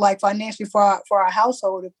to look like financially for our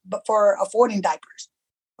household, but for affording diapers,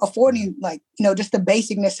 affording, like, you know, just the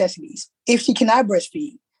basic necessities? If she cannot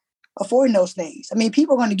breastfeed, affording those things. I mean,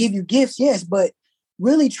 people are going to give you gifts, yes, but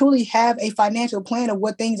really truly have a financial plan of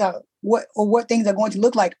what things are going to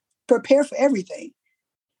look like. Prepare for everything.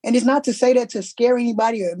 And it's not to say that to scare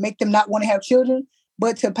anybody or make them not want to have children,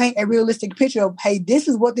 but to paint a realistic picture of, hey, this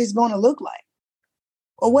is what this is going to look like.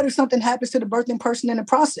 Or what if something happens to the birthing person in the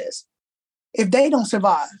process? If they don't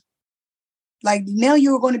survive, like, now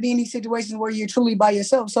you're going to be in these situations where you're truly by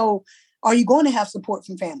yourself. So are you going to have support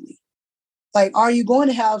from family? Like, are you going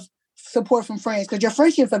to have support from friends? Because your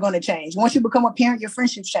friendships are going to change. Once you become a parent, your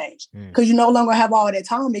friendships change because you no longer have all that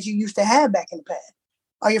time that you used to have back in the past.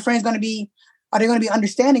 Are your friends going to be, are they going to be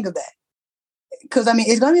understanding of that? Because, I mean,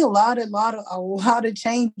 it's going to be a lot of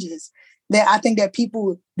changes that I think that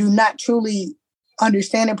people do not truly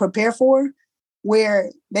understand and prepare for,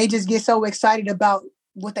 where they just get so excited about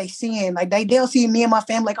what they seeing. Like, they'll see me and my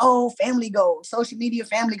family, like, oh, family goals, social media,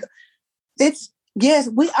 family goals. It's, yes,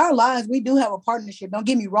 our lives, we do have a partnership. Don't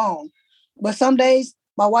get me wrong. But some days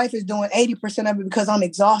my wife is doing 80% of it because I'm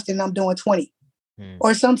exhausted and I'm doing 20.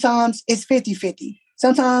 Or sometimes it's 50-50.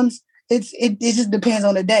 Sometimes it just depends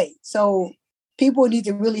on the day. So people need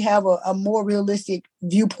to really have a more realistic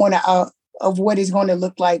viewpoint of what it's going to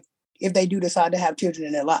look like if they do decide to have children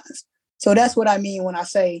in their lives. So that's what I mean when I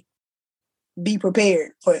say be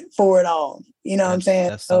prepared for it all. You know what I'm saying?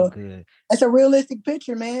 That's so good. It's a realistic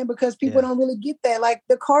picture, man, because people don't really get that. Like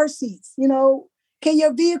the car seats, you know, do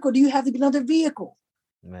you have to be another vehicle?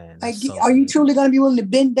 Man, like, so are you good. truly going to be willing to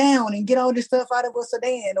bend down and get all this stuff out of a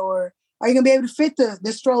sedan? Or are you going to be able to fit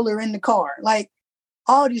the stroller in the car? Like,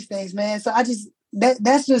 all these things, man. So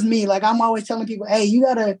that's just me. Like, I'm always telling people, hey,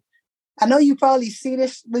 I know you probably see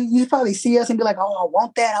this, you probably see us and be like, oh, I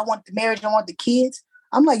want that. I want the marriage. I want the kids.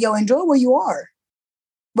 I'm like, yo, enjoy where you are.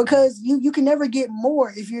 Because you can never get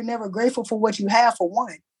more if you're never grateful for what you have, for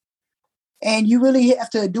one. And you really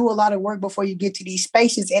have to do a lot of work before you get to these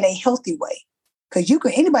spaces in a healthy way. Because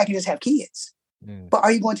anybody can just have kids. But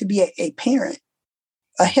are you going to be a parent,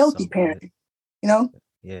 a healthy parent? You know?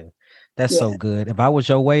 Yeah. That's so good. If I was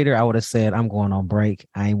your waiter, I would have said, I'm going on break.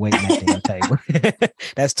 I ain't waiting at the damn table.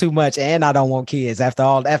 That's too much. And I don't want kids after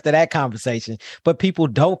that conversation. But people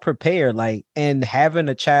don't prepare. Like, and having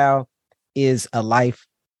a child is a life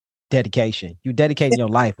dedication. You dedicating your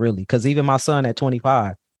life, really. Because even my son at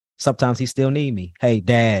 25, sometimes he still need me. Hey,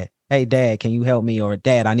 dad, can you help me? Or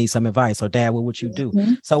dad, I need some advice. Or dad, what would you do?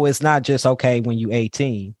 So it's not just okay when you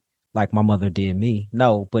 18, like my mother did me.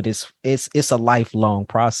 No, but it's a lifelong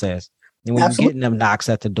process. And when you're getting them knocks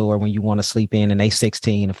at the door when you want to sleep in and they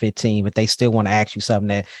 16 or 15, but they still want to ask you something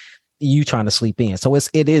that you trying to sleep in. So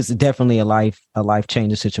it is definitely a life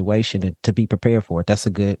changing situation to be prepared for it. That's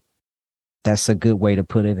a good way to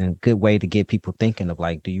put it, and a good way to get people thinking of,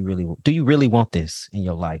 like, do you really want this in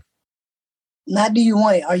your life? Not do you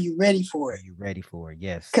want it? Are you ready for it? Are you ready for it?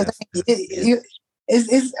 Yes. Because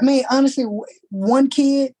it's, I mean, honestly, one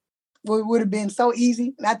kid would have been so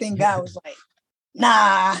easy. And I think God was like,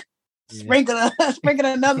 nah, sprinkle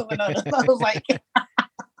another one on us. I was like,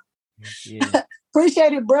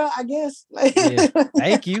 appreciate it, bro, I guess.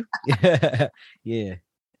 Thank you. Yeah.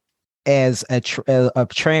 As a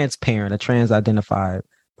trans parent, a trans identified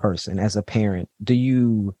person, as a parent, do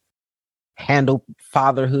you handle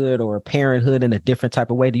fatherhood or parenthood in a different type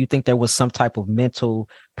of way? Do you think there was some type of mental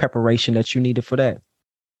preparation that you needed for that?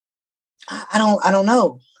 I don't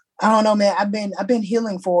know. I don't know, man. I've been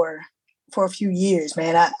healing for a few years,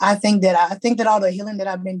 man. I think that all the healing that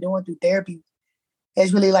I've been doing through therapy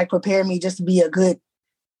has really, like, prepared me just to be a good,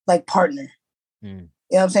 like, partner. You know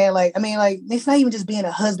what I'm saying? Like, I mean, like, it's not even just being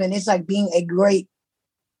a husband. It's like being a great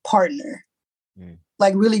partner.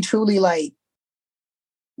 Like, really, truly, like,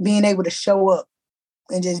 being able to show up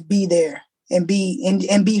and just be there and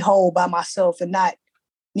be whole by myself, and not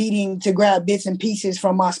needing to grab bits and pieces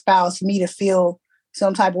from my spouse for me to feel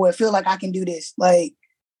some type of way, feel like I can do this. Like,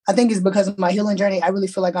 I think it's because of my healing journey. I really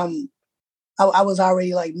feel like I was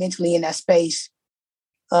already, like, mentally in that space.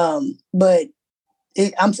 But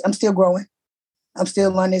I'm still growing. I'm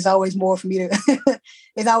still learning. There's always more for me to,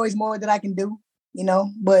 there's always more that I can do, you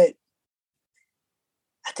know, but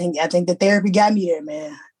I think the therapy got me there,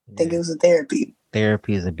 man. I think it was a therapy.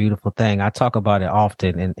 Therapy is a beautiful thing. I talk about it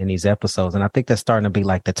often in these episodes. And I think that's starting to be,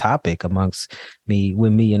 like, the topic amongst me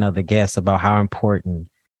and other guests about how important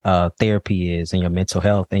therapy is in your mental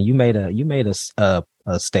health. And you made a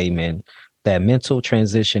a statement that mental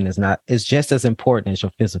transition is just as important as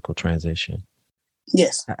your physical transition.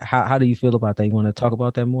 Yes. How do you feel about that? You want to talk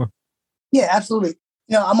about that more? Yeah, absolutely.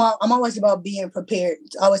 I'm always about being prepared.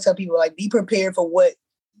 I always tell people, like, be prepared for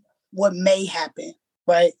what may happen,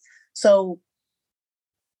 right? So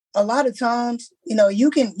a lot of times, you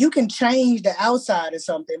can change the outside of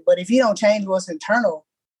something, but if you don't change what's internal,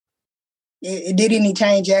 did any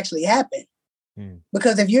change actually happen?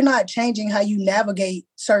 Because if you're not changing how you navigate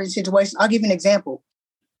certain situations, I'll give you an example.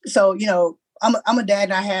 So, I'm a dad,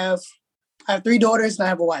 and I have 3 daughters and I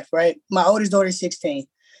have a wife, right? My oldest daughter is 16.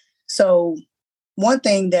 So one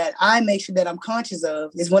thing that I make sure that I'm conscious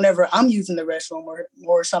of is whenever I'm using the restroom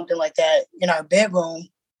or something like that in our bedroom,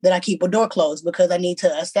 that I keep a door closed, because I need to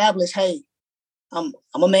establish, hey, I'm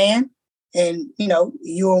a man, and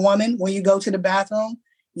you're a woman. When you go to the bathroom,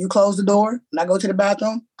 you close the door. When I go to the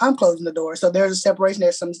bathroom, I'm closing the door. So there's a separation.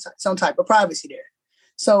 There's some type of privacy there.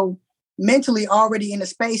 So mentally already in a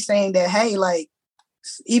space saying that, hey, like,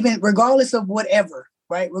 even regardless of whatever,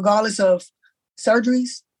 right? Regardless of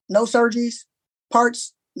surgeries, no surgeries,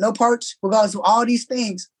 parts, no parts, regardless of all these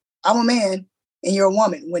things, I'm a man and you're a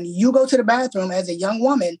woman. When you go to the bathroom as a young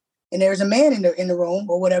woman and there's a man in the room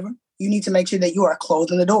or whatever, you need to make sure that you are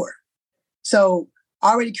closing the door. So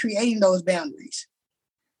already creating those boundaries.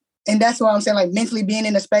 And that's why I'm saying, like, mentally being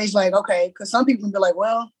in a space like, okay, because some people can be like,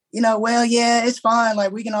 well, yeah, it's fine.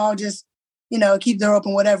 Like, we can all just, keep the door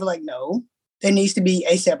open, whatever. Like, no, there needs to be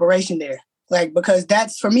a separation there. Like, because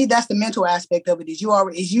for me, that's the mental aspect of it. Is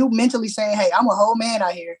you mentally saying, hey, I'm a whole man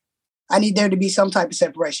out here. I need there to be some type of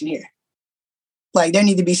separation here. Like, there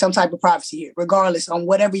need to be some type of privacy here, regardless on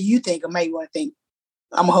whatever you think or may want to think.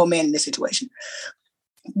 I'm a whole man in this situation.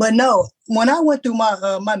 But no, when I went through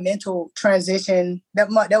my mental transition, that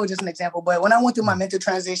was just an example. But when I went through my mental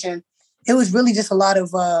transition, it was really just a lot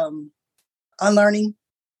of unlearning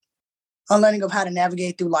of how to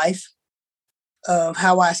navigate through life, of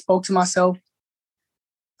how I spoke to myself,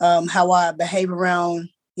 how I behave around,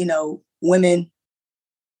 women,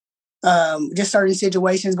 just certain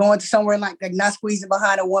situations, going to somewhere like not squeezing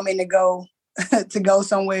behind a woman to go to go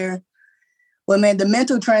somewhere. Well, man, the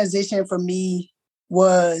mental transition for me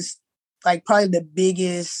was like probably the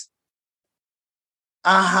biggest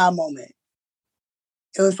aha moment.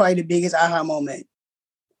 It was probably the biggest aha moment,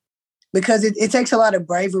 because it takes a lot of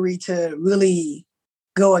bravery to really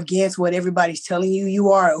go against what everybody's telling you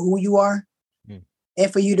are or who you are,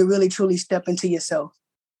 and for you to really truly step into yourself.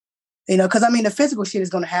 Because the physical shit is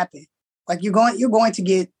going to happen. Like, you're going to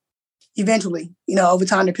get eventually, over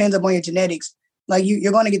time, depends upon your genetics. Like,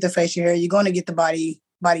 you're going to get the facial hair, you're going to get the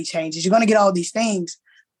body changes, you're going to get all these things.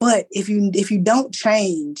 But if you don't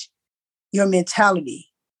change your mentality,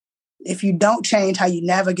 if you don't change how you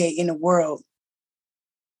navigate in the world,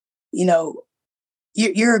 you're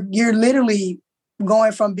literally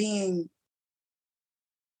going from being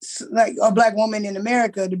like a Black woman in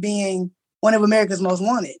America to being one of America's most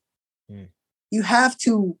wanted. You have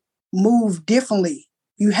to move differently.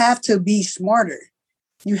 You have to be smarter.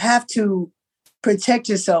 You have to protect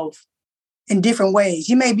yourself in different ways.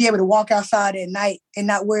 You may be able to walk outside at night and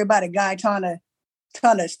not worry about a guy trying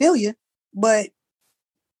to steal you, but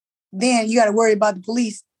then you got to worry about the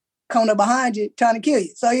police coming up behind you trying to kill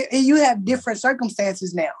you. So you have different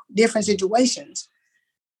circumstances now, different situations.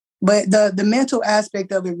 But the mental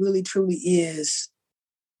aspect of it really truly is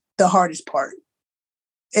the hardest part.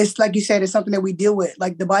 It's like you said, it's something that we deal with,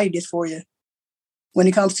 like the body dysphoria. When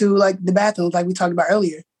it comes to like the bathrooms, like we talked about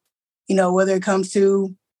earlier, whether it comes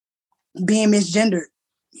to being misgendered,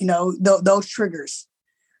 those triggers.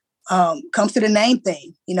 Comes to the name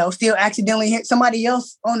thing, still accidentally hear somebody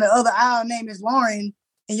else on the other aisle name is Lauren,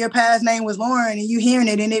 and your past name was Lauren, and you hearing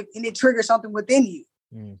it and it triggers something within you.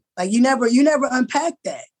 Like, you never unpacked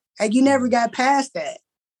that. Like, you never got past that.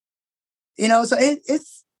 So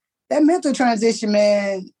it's that mental transition,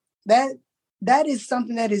 man. That is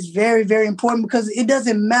something that is very, very important, because it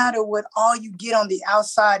doesn't matter what all you get on the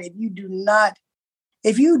outside if you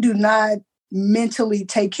do not mentally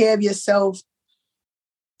take care of yourself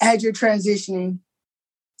as you're transitioning.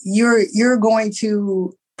 You're going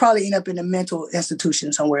to probably end up in a mental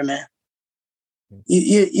institution somewhere, man.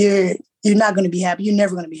 You're not going to be happy. You're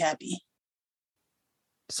never going to be happy.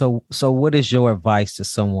 So what is your advice to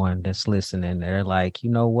someone that's listening? They're like, you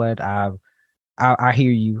know what, I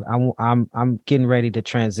hear you. I'm getting ready to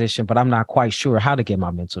transition, but I'm not quite sure how to get my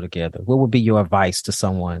mental together. What would be your advice to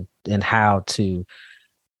someone and how to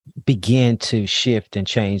begin to shift and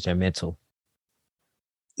change their mental?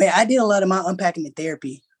 Man, I did a lot of my unpacking in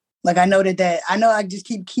therapy. Like, I know I just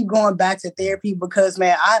keep going back to therapy because,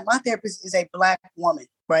 man, my therapist is a Black woman,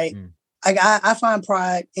 right? Like I find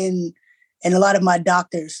pride in a lot of my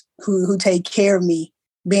doctors who take care of me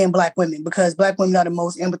being Black women, because Black women are the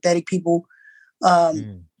most empathetic people.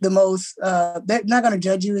 The most they're not gonna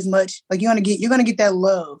judge you as much. Like you're gonna get that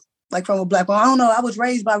love like from a Black woman. I don't know. I was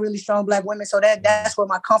raised by really strong Black women, so that's where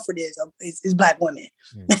my comfort is Black women.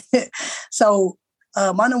 So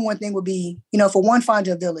my number one thing would be, for one, find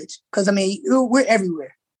your village, because I mean we're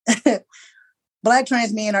everywhere. Black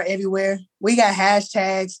trans men are everywhere. We got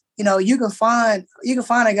hashtags. You can find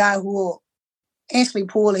a guy who will instantly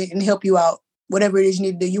pull it and help you out, whatever it is you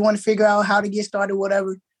need to do. You want to figure out how to get started,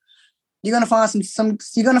 whatever. You're gonna find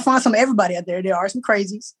some everybody out there. There are some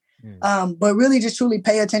crazies, but really just truly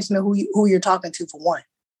pay attention to who you're talking to. For one,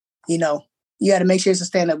 you got to make sure it's a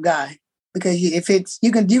stand-up guy, because if it's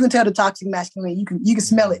you can tell the toxic masculinity. You can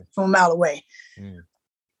smell it from a mile away.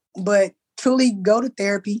 But truly go to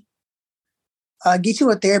therapy. Get you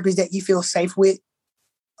a therapist that you feel safe with,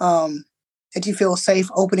 that you feel safe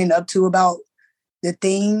opening up to about the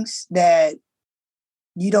things that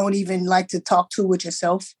you don't even like to talk to with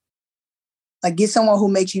yourself. Like, get someone who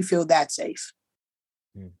makes you feel that safe.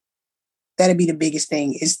 That'd be the biggest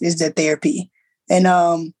thing is the therapy. And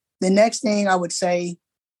the next thing I would say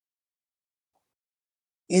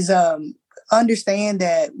is understand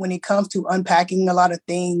that when it comes to unpacking a lot of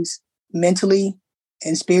things mentally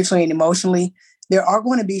and spiritually and emotionally, there are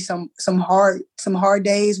going to be some hard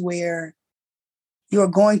days where you're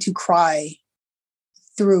going to cry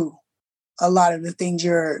through a lot of the things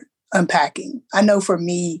you're unpacking. I know for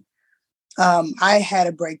me, I had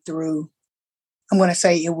a breakthrough. I'm going to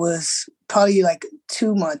say it was probably like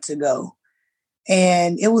 2 months ago,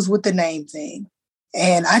 and it was with the name thing.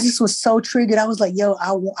 And I just was so triggered. I was like, yo,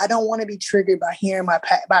 I don't want to be triggered by hearing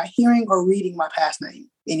or reading my past name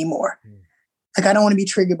anymore. Like, I don't want to be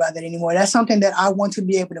triggered by that anymore. That's something that I want to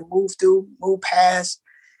be able to move past.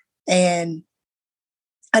 And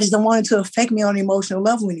I just don't want it to affect me on an emotional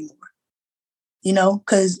level anymore.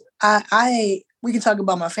 Because we can talk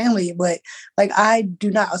about my family, but like, I do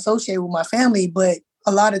not associate with my family, but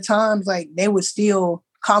a lot of times, like, they would still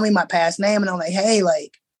call me my past name, and I'm like, hey,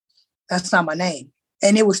 like, that's not my name.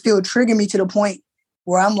 And it would still trigger me to the point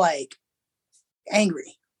where I'm like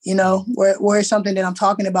angry, where it's something that I'm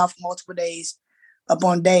talking about for multiple days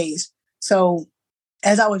upon days. So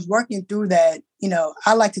as I was working through that,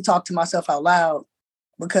 I like to talk to myself out loud,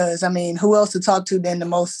 because I mean, who else to talk to than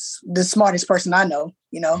the smartest person I know,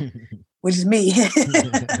 which is me.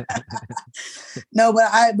 No,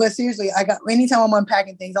 but seriously, anytime I'm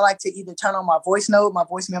unpacking things, I like to either turn on my voice note, my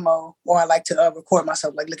voice memo, or I like to record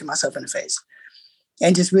myself, like look at myself in the face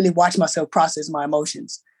and just really watch myself process my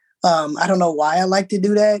emotions. I don't know why I like to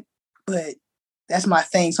do that, but that's my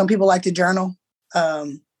thing. Some people like to journal.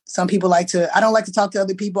 Some people I don't like to talk to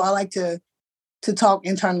other people. I like to talk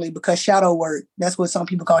internally, because shadow work, that's what some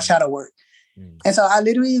people call shadow work. And so I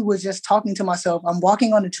literally was just talking to myself. I'm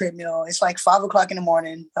walking on the treadmill. It's like 5 o'clock in the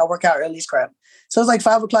morning. I work out early as crap. So it's like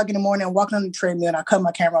 5 o'clock in the morning. I'm walking on the treadmill, and I cut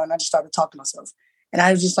my camera on, and I just started talking to myself. And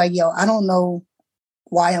I was just like, yo, I don't know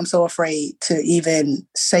why I'm so afraid to even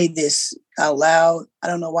say this out loud. I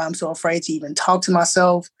don't know why I'm so afraid to even talk to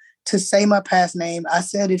myself, to say my past name. I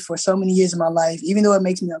said it for so many years of my life, even though it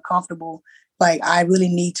makes me uncomfortable. Like, I really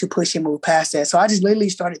need to push and move past that. So I just literally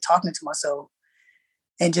started talking to myself,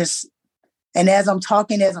 and as I'm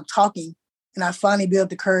talking, and I finally built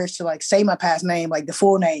the courage to like say my past name, like the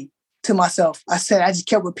full name, to myself. I just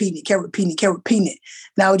kept repeating it.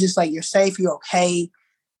 And I was just like, you're safe, you're okay.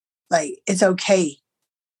 Like, it's okay.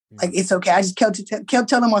 Like, it's okay. I just kept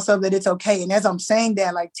telling myself that it's okay. And as I'm saying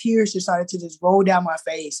that, like, tears just started to just roll down my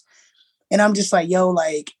face. And I'm just like, yo,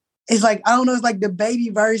 like, it's like, I don't know, it's like the baby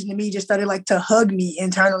version of me just started like to hug me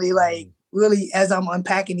internally, like, really, as I'm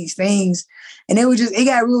unpacking these things. And it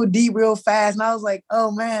got real deep real fast. And I was like,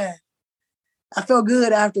 oh man, I felt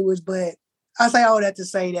good afterwards. But I say all that to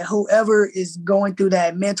say that whoever is going through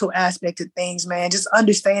that mental aspect of things, man, just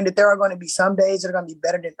understand that there are going to be some days that are going to be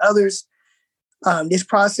better than others. This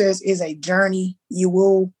process is a journey.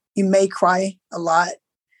 You may cry a lot.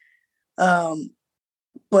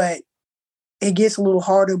 But it gets a little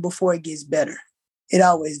harder before it gets better. It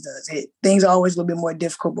always does. Things are always a little bit more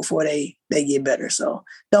difficult before they get better. So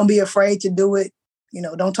don't be afraid to do it.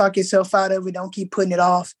 Don't talk yourself out of it. Don't keep putting it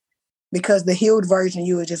off, because the healed version of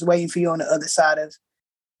you is just waiting for you on the other side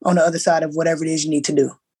of whatever it is you need to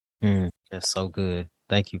do. That's so good.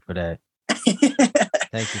 Thank you for that.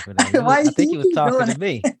 Thank you for that. I think you was talking to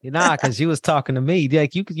me. Because you was talking to me.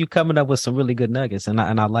 Like, you coming up with some really good nuggets, and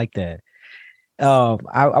I like that.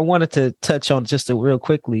 I wanted to touch on just real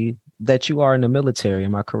quickly that you are in the military.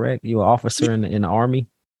 Am I correct? You're an officer in the Army?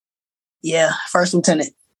 Yeah, first lieutenant.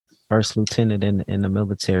 first lieutenant in the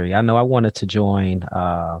military. I know I wanted to join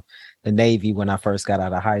the Navy when I first got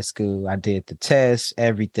out of high school. I did the test,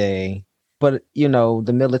 everything. But, you know,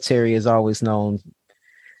 the military is always known.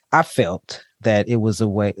 I felt that it was a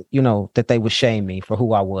way, you know, that they would shame me for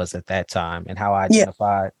who I was at that time and how I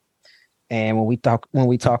identified. And when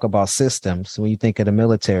we talk about systems, when you think of the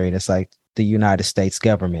military, that's like the United States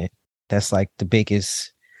government. That's like the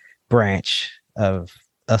biggest branch of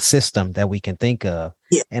a system that we can think of.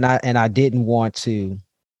 Yeah. And I didn't want to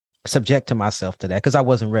subject to myself to that because I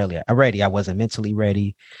wasn't really ready. I wasn't mentally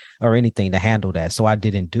ready or anything to handle that. So I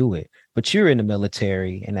didn't do it. But you're in the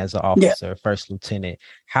military and as an officer, first lieutenant,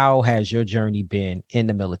 how has your journey been in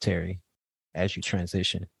the military as you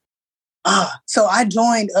transition? So I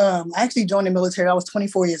actually joined the military. I was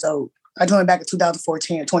 24 years old. I joined back in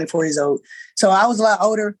 2014 at 24 years old. So I was a lot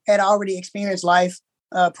older, had already experienced life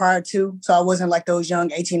prior to. So I wasn't like those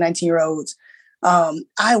young 18, 19-year-olds.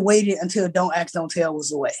 I waited until Don't Ask, Don't Tell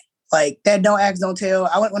was away. Like that Don't Ask, Don't Tell.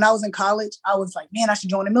 When I was in college, I was like, man, I should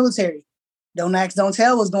join the military. Don't Ask, Don't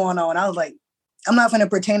Tell was going on. I was like, I'm not going to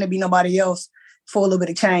pretend to be nobody else for a little bit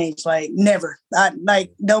of change. Like never.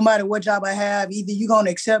 No matter what job I have, either you're going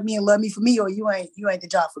to accept me and love me for me or you ain't the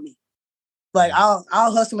job for me. Like I'll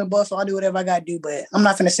hustle and bustle. I'll do whatever I got to do, but I'm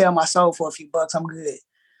not going to sell my soul for a few bucks. I'm good.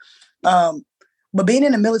 But being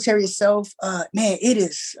in the military itself, man,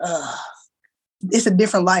 it's a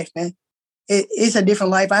different life, man. It's a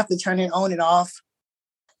different life. I have to turn it on and off.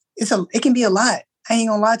 It can be a lot. I ain't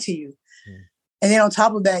gonna lie to you. And then on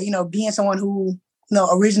top of that, you know, being someone who, you know,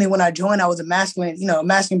 originally when I joined, I was a masculine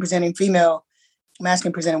presenting female,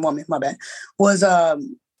 masculine presenting woman, my bad, was,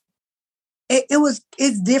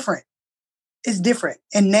 it's different. It's different.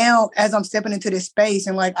 And now as I'm stepping into this space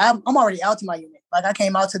and like, I'm already out to my unit. Like I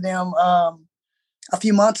came out to them a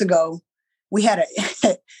few months ago. We had a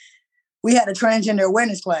transgender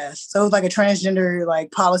awareness class. So it was like a transgender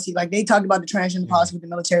like policy. Like they talked about the transgender policy with the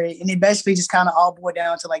military, and it basically just kind of all boiled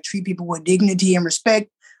down to like treat people with dignity and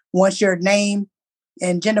respect. Once your name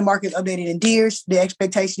and gender marker is updated in DEERS, the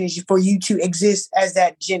expectation is for you to exist as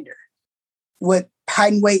that gender with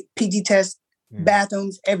height and weight, PG tests,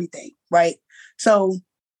 bathrooms, everything, right? So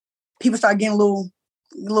people start getting a little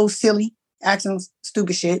silly, asking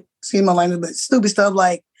stupid shit, excuse my language, but stupid stuff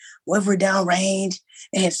like, what if we're downrange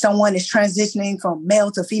and someone is transitioning from male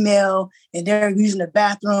to female and they're using the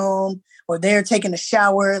bathroom or they're taking a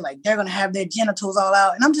shower, like they're going to have their genitals all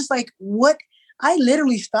out. And I'm just like, what? I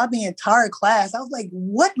literally stopped the entire class. I was like,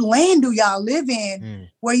 what land do y'all live in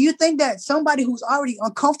where you think that somebody who's already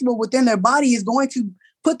uncomfortable within their body is going to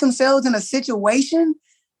put themselves in a situation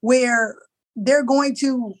where they're going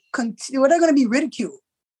to be ridiculed?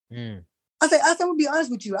 I said, I'm going to be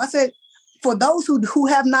honest with you. I said, for those who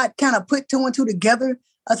have not kind of put two and two together,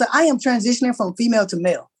 I said, I am transitioning from female to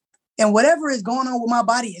male. And whatever is going on with my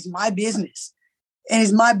body is my business. And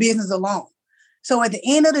it's my business alone. So at the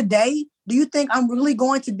end of the day, do you think I'm really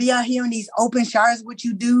going to be out here in these open showers with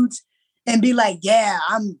you dudes and be like, yeah,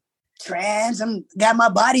 I'm trans, got my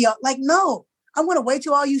body up? Like, no, I'm going to wait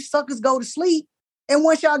till all you suckers go to sleep. And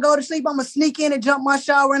once y'all go to sleep, I'm going to sneak in and jump my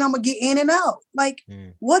shower and I'm going to get in and out. Like,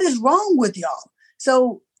 what is wrong with y'all?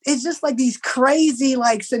 So it's just like these crazy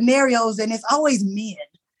like scenarios, and it's always men,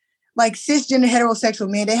 like cisgender heterosexual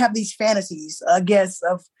men. They have these fantasies, I guess,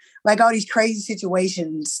 of like all these crazy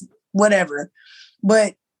situations, whatever.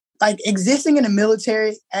 But like existing in the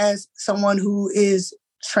military as someone who is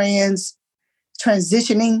transitioning,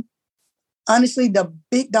 honestly, the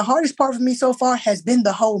hardest part for me so far has been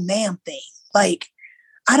the whole ma'am thing. Like,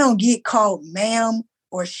 I don't get called ma'am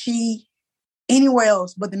or she anywhere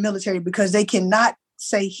else but the military because they cannot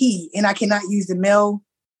say he, and I cannot use the male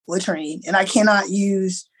latrine, and I cannot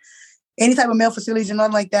use any type of male facilities or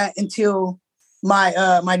nothing like that until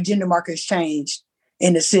my gender marker is changed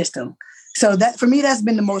in the system. So that for me, that's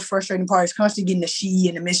been the most frustrating part, is constantly getting the she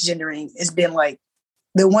and the misgendering. It's been like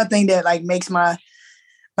the one thing that like makes my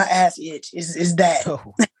ass itch is that.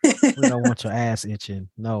 Oh, we don't want your ass itching.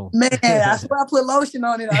 No. Man, I swear I put lotion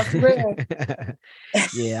on it. I swear.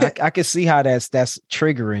 Yeah, I can see how that's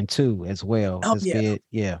triggering too as well. Oh, yeah.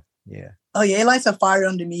 Yeah. Oh yeah, it lights a fire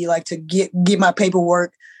under me, like to get my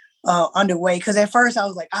paperwork underway. Because at first I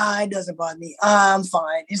was like, it doesn't bother me. I'm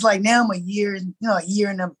fine. It's like now I'm a year into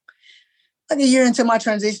my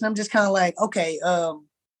transition. I'm just kind of like, okay,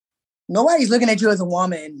 nobody's looking at you as a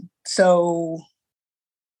woman, so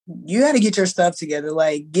you got to get your stuff together.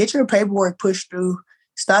 Like, get your paperwork pushed through.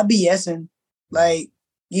 Stop BSing. Like,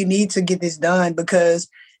 you need to get this done, because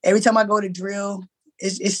every time I go to drill,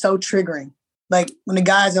 it's so triggering. Like, when the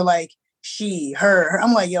guys are like, she, her,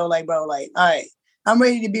 I'm like, yo, like, bro, like, all right. I'm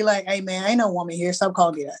ready to be like, hey, man, ain't no woman here. Stop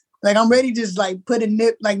calling me that. Like I'm ready to just like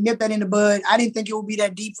nip that in the bud. I didn't think it would be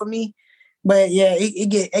that deep for me, but yeah,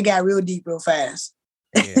 it got real deep real fast.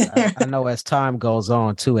 Yeah, I know as time goes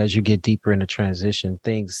on too, as you get deeper into transition,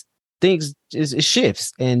 it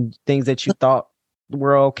shifts, and things that you thought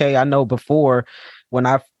were okay. I know before when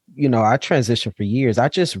I transitioned for years. I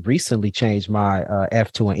just recently changed my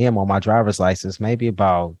F to an M on my driver's license, maybe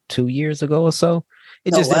about 2 years ago or so.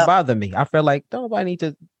 It just didn't bother me. I felt like don't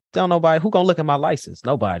nobody who gonna look at my license.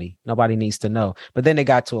 Nobody needs to know. But then it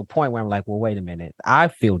got to a point where I'm like, well, wait a minute. I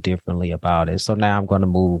feel differently about it. So now I'm going to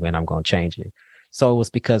move and I'm going to change it. So it was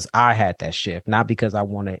because I had that shift, not because I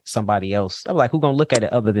wanted somebody else. I'm like, who gonna look at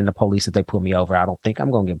it other than the police if they pull me over? I don't think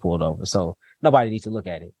I'm gonna get pulled over. So nobody needs to look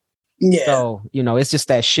at it. Yeah. So, it's just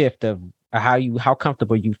that shift of how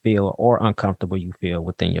comfortable you feel or uncomfortable you feel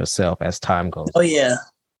within yourself as time goes. Oh yeah.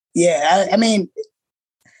 Yeah. I mean,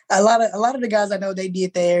 a lot of the guys I know, they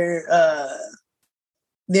did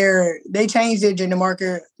they changed their gender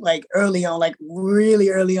marker like early on, like really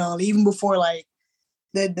early on, even before like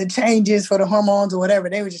the changes for the hormones or whatever.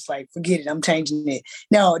 They were just like, forget it, I'm changing it.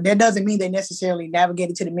 Now, that doesn't mean they necessarily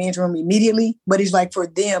navigated to the men's room immediately, but it's like for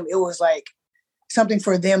them, it was like something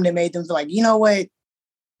for them that made them feel like, you know what?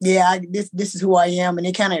 Yeah, this is who I am. And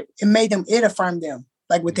it affirmed them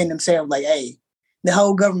like within themselves, like, hey, the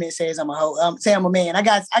whole government says I'm a man. I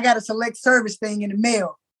got a select service thing in the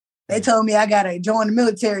mail. They told me I got to join the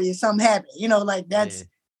military if something happened, like that's,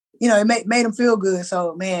 it made them feel good.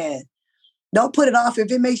 So man, don't put it off.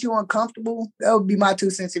 If it makes you uncomfortable, that would be my 2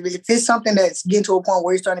 cents. If it's something that's getting to a point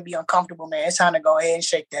where you're starting to be uncomfortable, man, it's time to go ahead and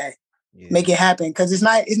shake that, make it happen. Cause it's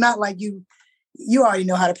not like you already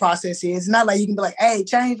know how the process is. It's not like you can be like, hey,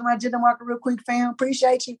 change my gender marker real quick, fam.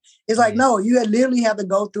 Appreciate you. It's like, no, you literally have to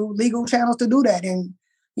go through legal channels to do that. And,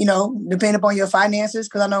 depending upon your finances,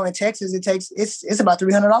 because I know in Texas, it's about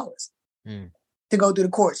 $300 to go through the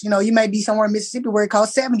courts. You may be somewhere in Mississippi where it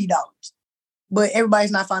costs $70, but everybody's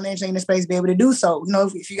not financially in the space to be able to do so.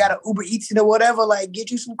 If you got an Uber Eats it or whatever, like get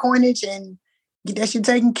you some coinage and get that shit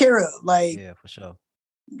taken care of. Like, yeah, for sure.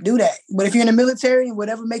 Do that. But if you're in the military and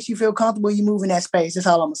whatever makes you feel comfortable, you move in that space. That's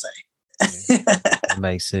all I'm gonna say. That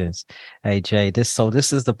makes sense. Hey Jay, this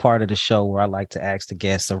is the part of the show where I like to ask the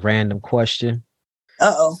guests a random question.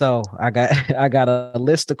 Uh-oh. So I got a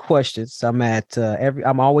list of questions. I'm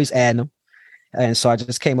always adding them. And so I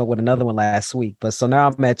just came up with another one last week. But so now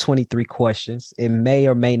I'm at 23 questions. It may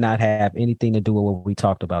or may not have anything to do with what we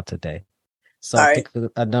talked about today. So pick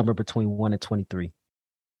a number between 1 and 23.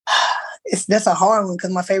 That's a hard one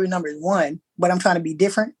because my favorite number is 1, but I'm trying to be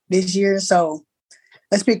different this year. So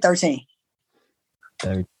let's pick 13.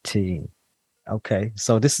 13. Okay.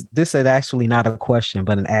 So this is actually not a question,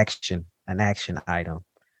 but an action item.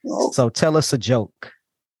 Oh. So tell us a joke.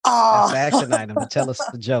 That's an action item. But tell us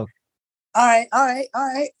a joke. All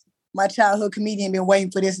right. My childhood comedian been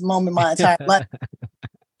waiting for this moment my entire life.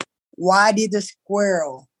 Why did the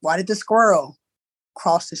squirrel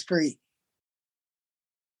cross the street?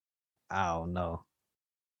 I don't know.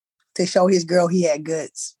 To show his girl he had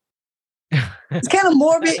guts. It's kind of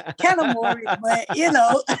morbid, but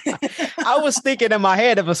I was thinking in my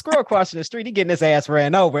head, if a squirrel crossing the street, he getting his ass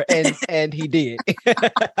ran over, and he did.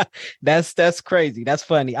 That's crazy. That's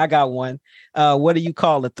funny. I got one. What do you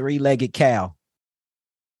call a 3-legged cow?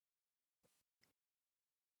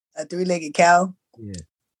 A 3-legged cow? Yeah.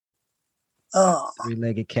 Oh.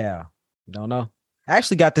 3-legged cow. You don't know? I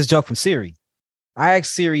actually got this joke from Siri. I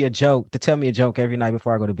asked Siri a joke to tell me a joke every night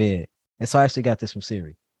before I go to bed. And so I actually got this from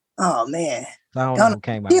Siri. Oh man. So I don't know who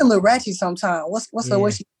came out. He a little ratchet sometimes. What is a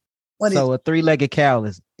 3-legged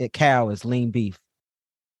cow is lean beef.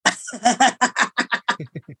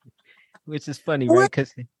 Which is funny, right?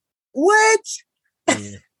 What?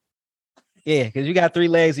 Yeah, because you got 3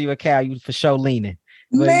 legs, you a cow, you for sure leaning.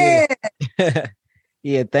 But man.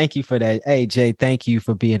 Yeah, thank you for that. Hey Jay, thank you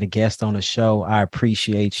for being a guest on the show. I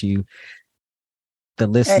appreciate you. The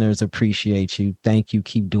listeners appreciate you. Thank you.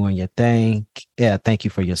 Keep doing your thing. Yeah, thank you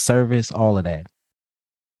for your service, all of that.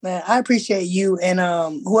 Man, I appreciate you and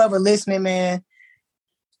whoever listening, man.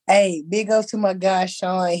 Hey, big ups to my guy,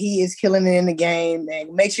 Sean. He is killing it in the game.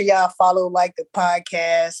 And make sure y'all follow, the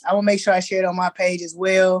podcast. I will make sure I share it on my page as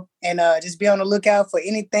well. And just be on the lookout for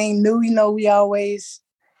anything new. We always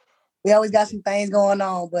got some things going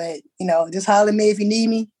on. But, just holler at me if you need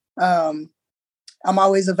me. I'm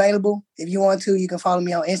always available. If you want to, you can follow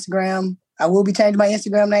me on Instagram. I will be changing my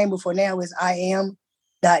Instagram name, but for now it's iam.jt.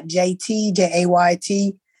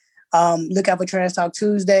 Look out for Trans Talk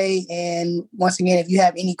Tuesday. And once again, if you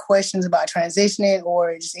have any questions about transitioning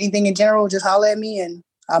or just anything in general, just holler at me and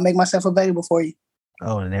I'll make myself available for you.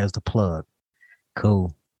 Oh, and there's the plug.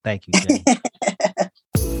 Cool. Thank you, Jay.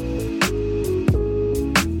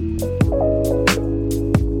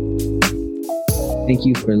 Thank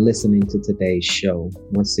you for listening to today's show.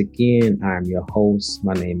 Once again, I'm your host.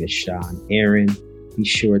 My name is Sean Aaron. Be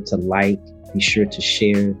sure to be sure to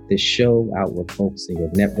share this show out with folks in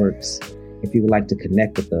your networks. If you would like to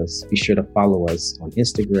connect with us, be sure to follow us on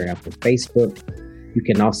Instagram or Facebook. You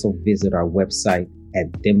can also visit our website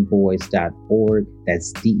at demboys.org.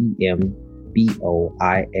 That's DEMBOIS.org.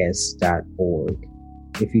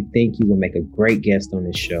 If you think you will make a great guest on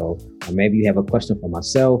this show, or maybe you have a question for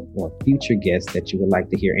myself or a future guest that you would like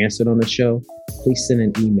to hear answered on the show, please send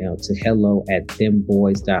an email to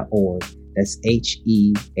hello@themboys.org. That's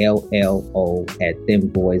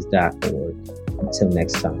HELLO@themboys.org. Until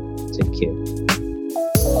next time, take care.